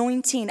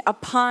anointing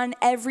upon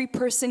every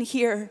person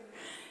here.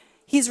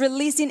 He's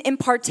releasing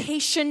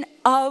impartation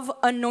of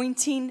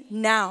anointing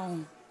now.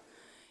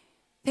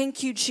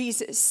 Thank you,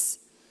 Jesus.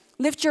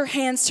 Lift your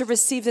hands to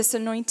receive this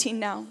anointing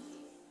now.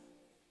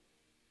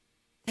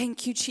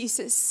 Thank you,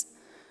 Jesus.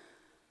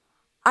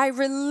 I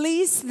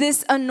release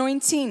this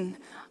anointing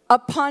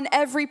upon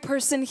every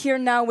person here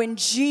now in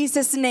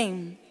Jesus'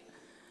 name.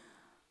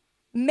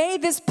 May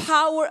this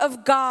power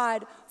of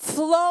God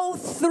flow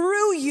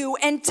through you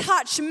and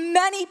touch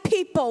many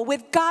people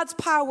with God's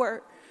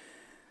power.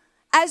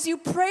 As you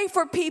pray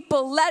for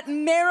people, let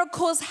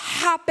miracles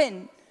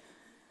happen.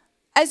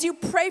 As you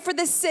pray for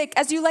the sick,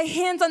 as you lay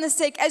hands on the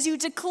sick, as you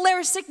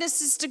declare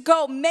sicknesses to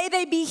go, may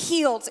they be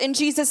healed in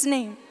Jesus'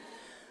 name.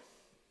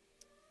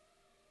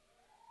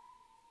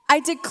 I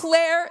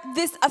declare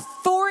this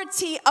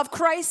authority of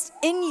Christ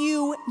in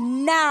you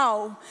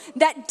now,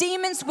 that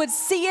demons would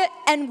see it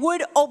and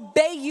would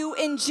obey you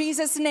in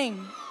Jesus'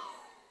 name.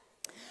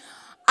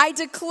 I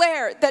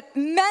declare that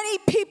many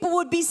people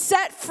would be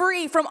set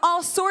free from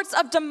all sorts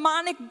of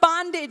demonic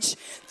bondage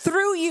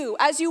through you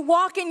as you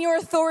walk in your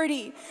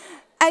authority,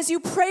 as you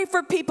pray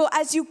for people,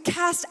 as you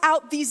cast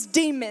out these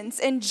demons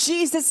in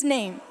Jesus'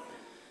 name.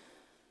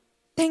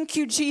 Thank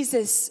you,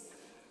 Jesus.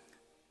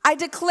 I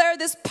declare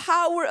this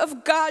power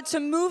of God to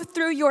move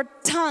through your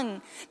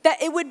tongue,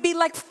 that it would be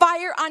like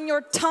fire on your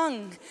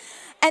tongue,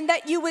 and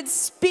that you would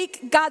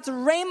speak God's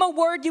rhema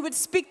word, you would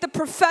speak the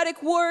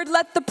prophetic word.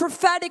 Let the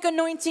prophetic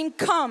anointing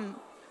come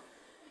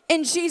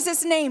in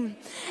Jesus' name.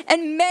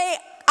 And may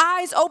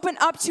eyes open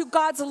up to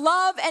God's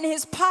love and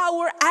his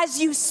power as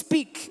you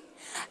speak,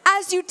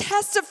 as you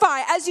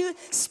testify, as you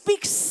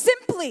speak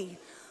simply.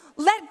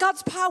 Let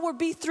God's power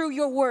be through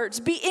your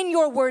words, be in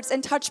your words,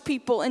 and touch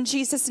people in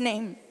Jesus'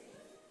 name.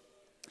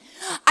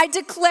 I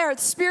declare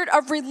the spirit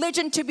of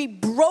religion to be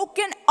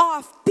broken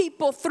off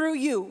people through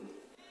you.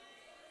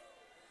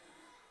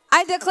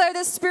 I declare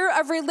the spirit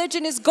of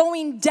religion is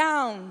going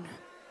down.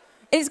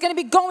 It is going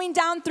to be going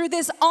down through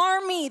this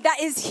army that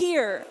is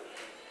here.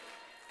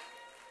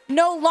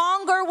 No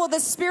longer will the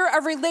spirit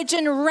of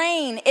religion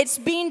reign. It's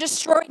being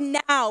destroyed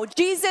now.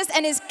 Jesus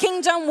and his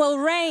kingdom will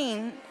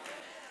reign.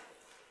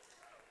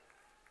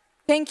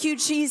 Thank you,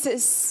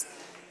 Jesus.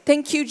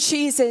 Thank you,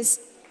 Jesus.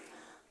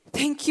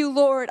 Thank you,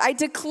 Lord. I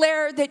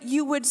declare that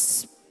you would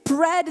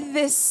spread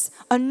this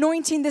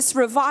anointing, this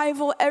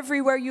revival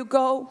everywhere you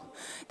go.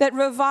 That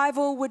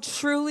revival would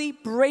truly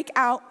break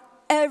out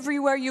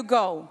everywhere you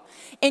go.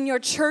 In your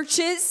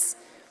churches,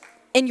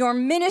 in your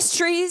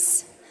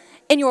ministries,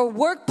 in your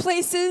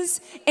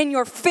workplaces, in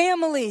your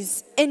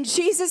families. In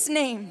Jesus'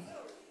 name.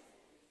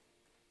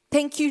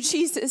 Thank you,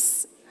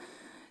 Jesus.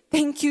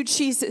 Thank you,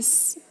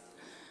 Jesus.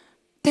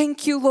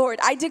 Thank you, Lord.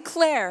 I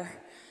declare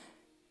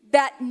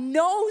that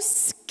no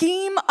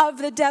scheme of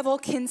the devil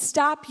can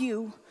stop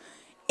you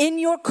in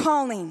your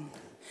calling.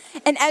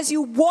 And as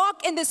you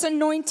walk in this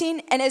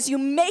anointing and as you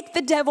make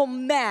the devil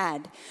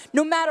mad,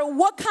 no matter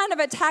what kind of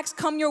attacks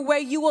come your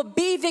way, you will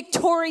be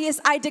victorious,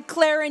 I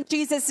declare in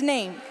Jesus'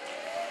 name.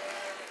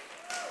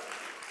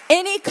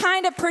 Any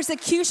kind of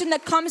persecution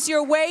that comes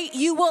your way,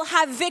 you will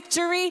have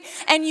victory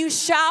and you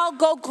shall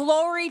go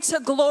glory to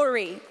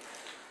glory.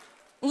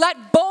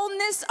 Let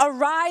boldness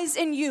arise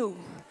in you.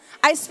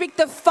 I speak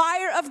the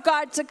fire of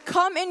God to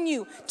come in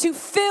you, to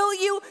fill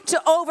you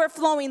to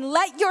overflowing.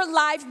 Let your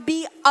life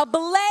be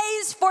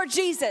ablaze for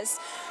Jesus.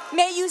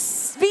 May you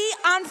be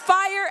on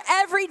fire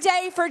every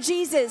day for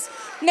Jesus.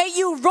 May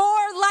you roar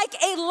like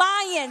a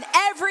lion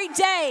every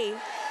day.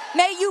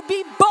 May you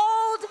be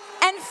bold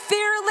and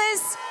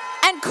fearless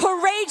and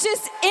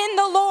courageous in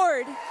the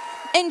Lord.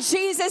 In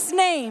Jesus'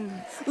 name,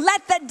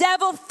 let the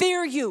devil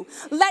fear you.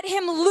 Let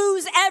him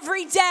lose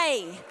every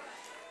day.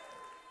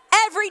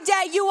 Every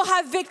day you will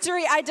have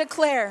victory, I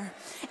declare.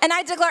 And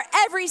I declare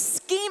every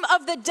scheme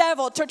of the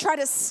devil to try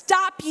to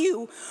stop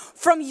you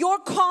from your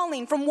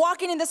calling, from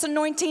walking in this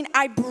anointing,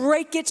 I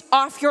break it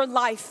off your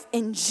life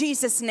in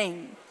Jesus'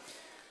 name.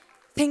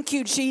 Thank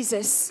you,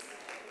 Jesus.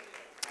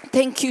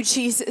 Thank you,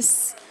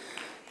 Jesus.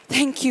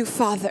 Thank you,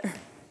 Father.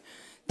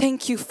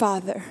 Thank you,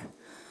 Father.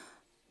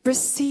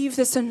 Receive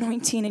this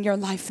anointing in your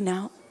life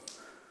now.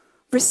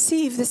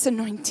 Receive this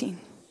anointing.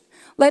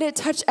 Let it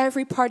touch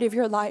every part of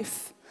your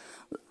life.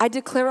 I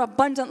declare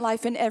abundant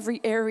life in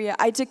every area.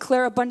 I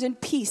declare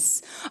abundant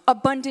peace,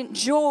 abundant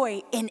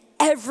joy in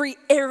every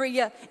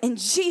area in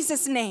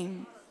Jesus'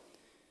 name.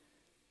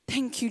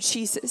 Thank you,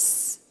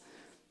 Jesus.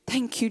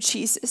 Thank you,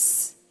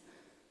 Jesus.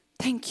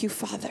 Thank you,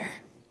 Father.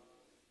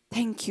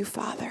 Thank you,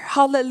 Father.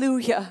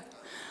 Hallelujah.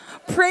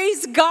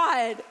 Praise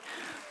God.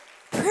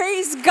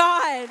 Praise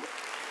God.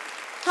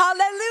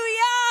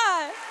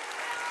 Hallelujah.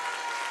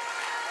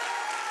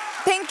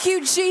 Thank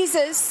you,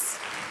 Jesus.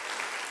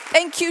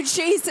 Thank you,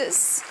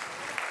 Jesus.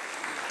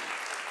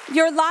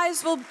 Your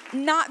lives will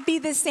not be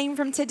the same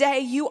from today.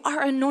 You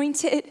are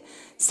anointed.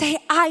 Say,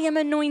 I am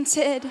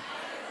anointed.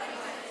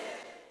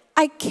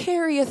 I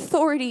carry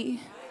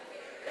authority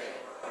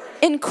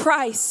in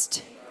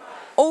Christ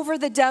over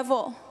the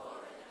devil.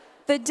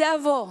 The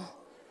devil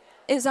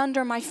is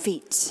under my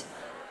feet.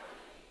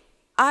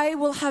 I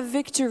will have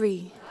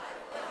victory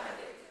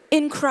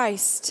in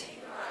Christ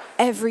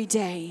every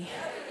day.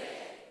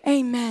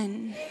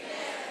 Amen.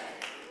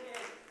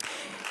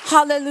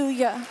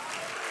 Hallelujah.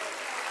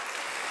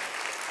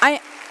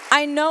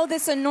 I know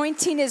this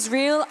anointing is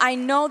real. I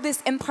know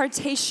this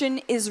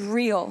impartation is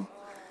real.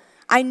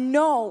 I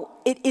know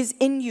it is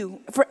in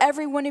you. For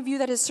every one of you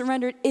that is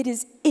surrendered, it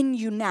is in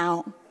you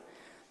now.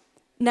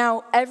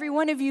 Now, every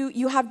one of you,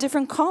 you have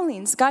different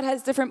callings. God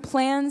has different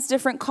plans,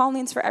 different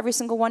callings for every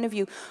single one of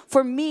you.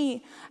 For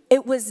me,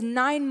 it was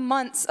 9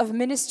 months of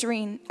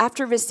ministering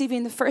after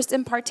receiving the first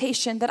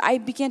impartation that I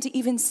began to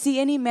even see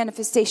any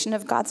manifestation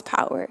of God's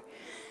power.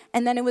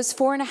 And then it was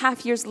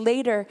 4.5 years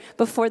later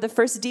before the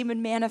first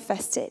demon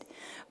manifested.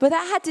 But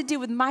that had to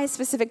do with my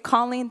specific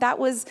calling. That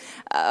was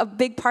a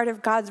big part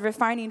of God's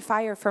refining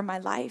fire for my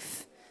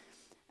life.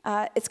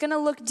 It's going to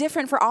look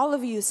different for all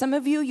of you. Some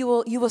of you,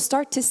 you will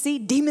start to see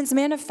demons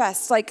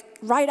manifest like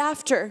right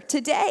after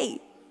today,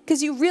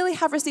 because you really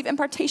have received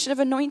impartation of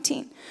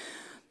anointing.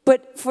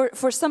 But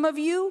for some of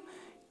you,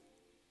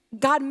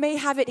 God may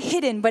have it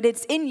hidden, but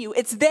it's in you.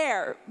 It's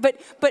there.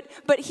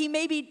 But he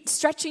may be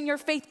stretching your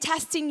faith,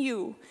 testing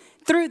you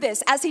through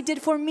this, as he did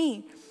for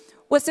me.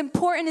 What's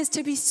important is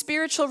to be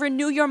spiritual,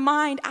 renew your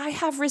mind. I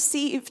have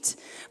received.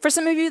 For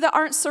some of you that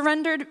aren't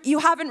surrendered, you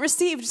haven't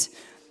received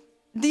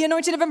the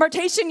anointing of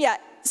impartation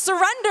yet.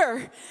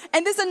 Surrender,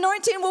 and this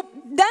anointing will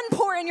then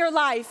pour in your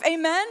life.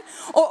 Amen.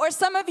 Or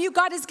some of you,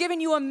 God has given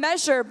you a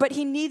measure, but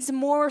he needs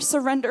more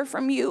surrender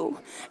from you,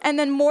 and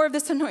then more of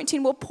this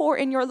anointing will pour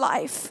in your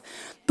life.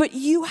 But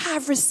you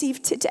have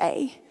received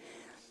today.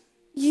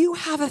 You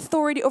have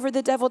authority over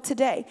the devil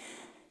today.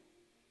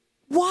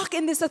 Walk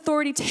in this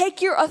authority.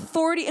 Take your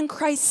authority in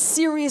Christ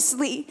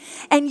seriously,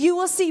 and you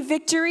will see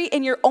victory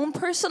in your own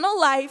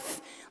personal life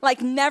like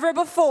never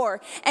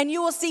before. And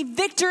you will see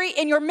victory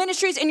in your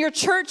ministries, in your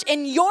church,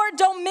 in your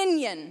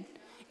dominion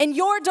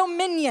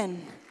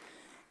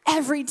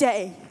every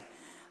day.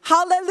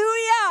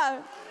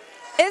 Hallelujah.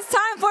 It's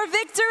time for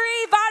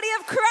victory, body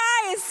of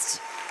Christ.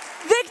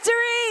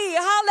 Victory.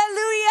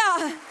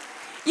 Hallelujah.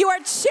 You are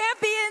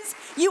champions.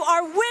 You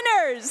are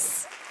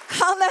winners.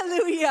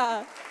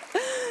 Hallelujah.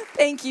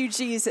 Thank you,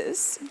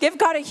 Jesus. Give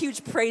God a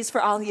huge praise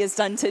for all he has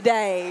done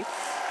today.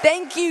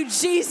 Thank you,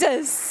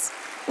 Jesus.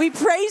 We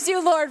praise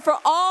you, Lord, for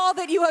all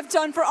that you have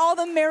done, for all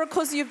the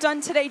miracles you've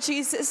done today,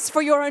 Jesus,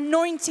 for your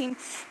anointing.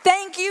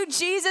 Thank you,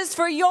 Jesus,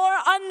 for your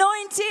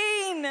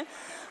anointing.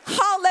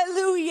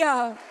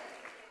 Hallelujah.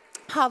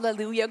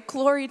 Hallelujah.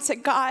 Glory to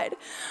God.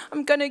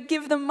 I'm going to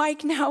give the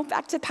mic now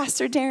back to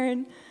Pastor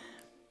Darren.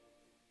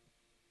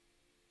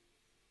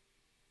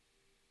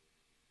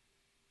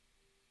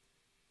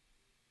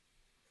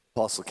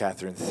 Apostle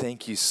Kathryn,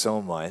 thank you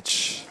so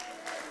much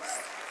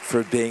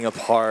for being a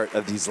part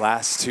of these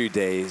last 2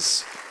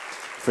 days,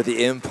 for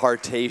the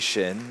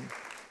impartation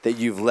that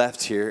you've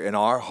left here in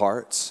our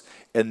hearts,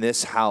 in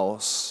this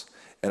house,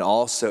 and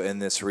also in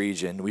this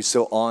region. We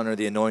so honor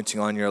the anointing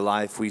on your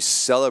life. We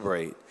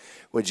celebrate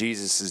what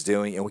Jesus is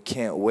doing, and we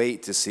can't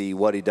wait to see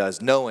what he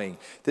does, knowing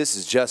this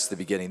is just the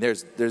beginning.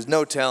 There's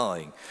no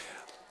telling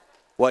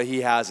what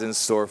he has in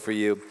store for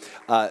you.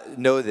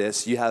 Know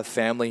this, you have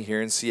family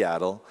here in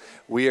Seattle.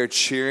 We are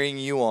cheering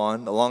you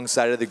on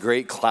alongside of the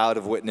great cloud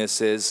of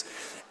witnesses.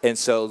 And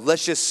so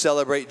let's just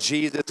celebrate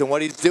Jesus and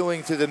what he's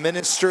doing through the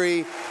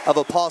ministry of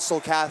Apostle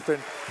Kathryn.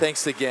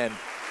 Thanks again.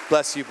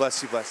 Bless you,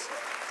 bless you, bless you.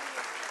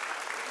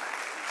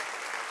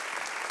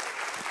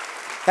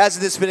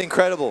 Hasn't this been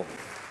incredible?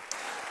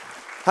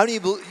 How do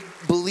you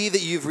believe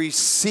that you've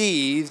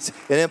received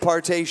an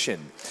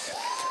impartation?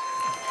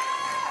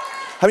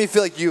 How many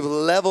feel like you've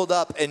leveled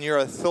up in your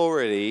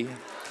authority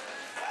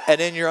and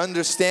in your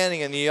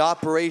understanding and the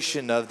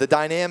operation of the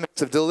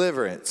dynamics of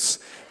deliverance?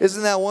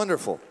 Isn't that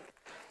wonderful?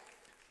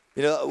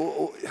 You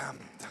know,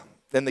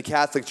 in the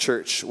Catholic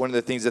Church, one of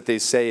the things that they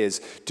say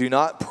is, do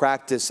not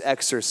practice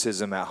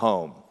exorcism at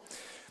home.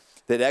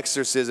 That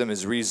exorcism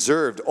is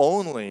reserved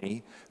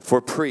only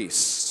for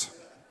priests.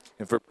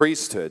 and for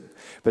priesthood.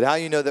 But how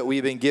you know that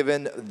we've been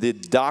given the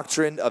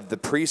doctrine of the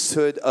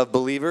priesthood of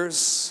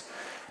believers?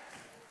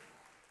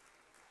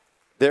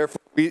 Therefore,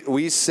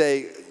 we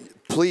say,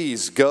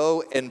 please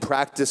go and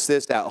practice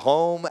this at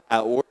home,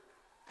 at work,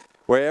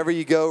 wherever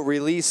you go.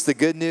 Release the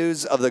good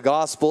news of the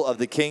gospel of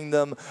the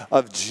kingdom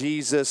of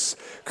Jesus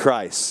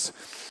Christ.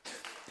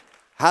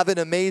 Have an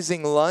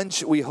amazing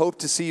lunch. We hope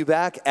to see you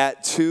back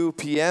at 2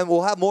 p.m.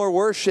 We'll have more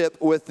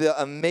worship with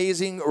the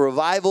amazing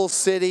Revival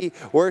City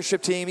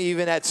worship team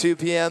even at 2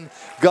 p.m.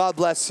 God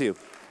bless you.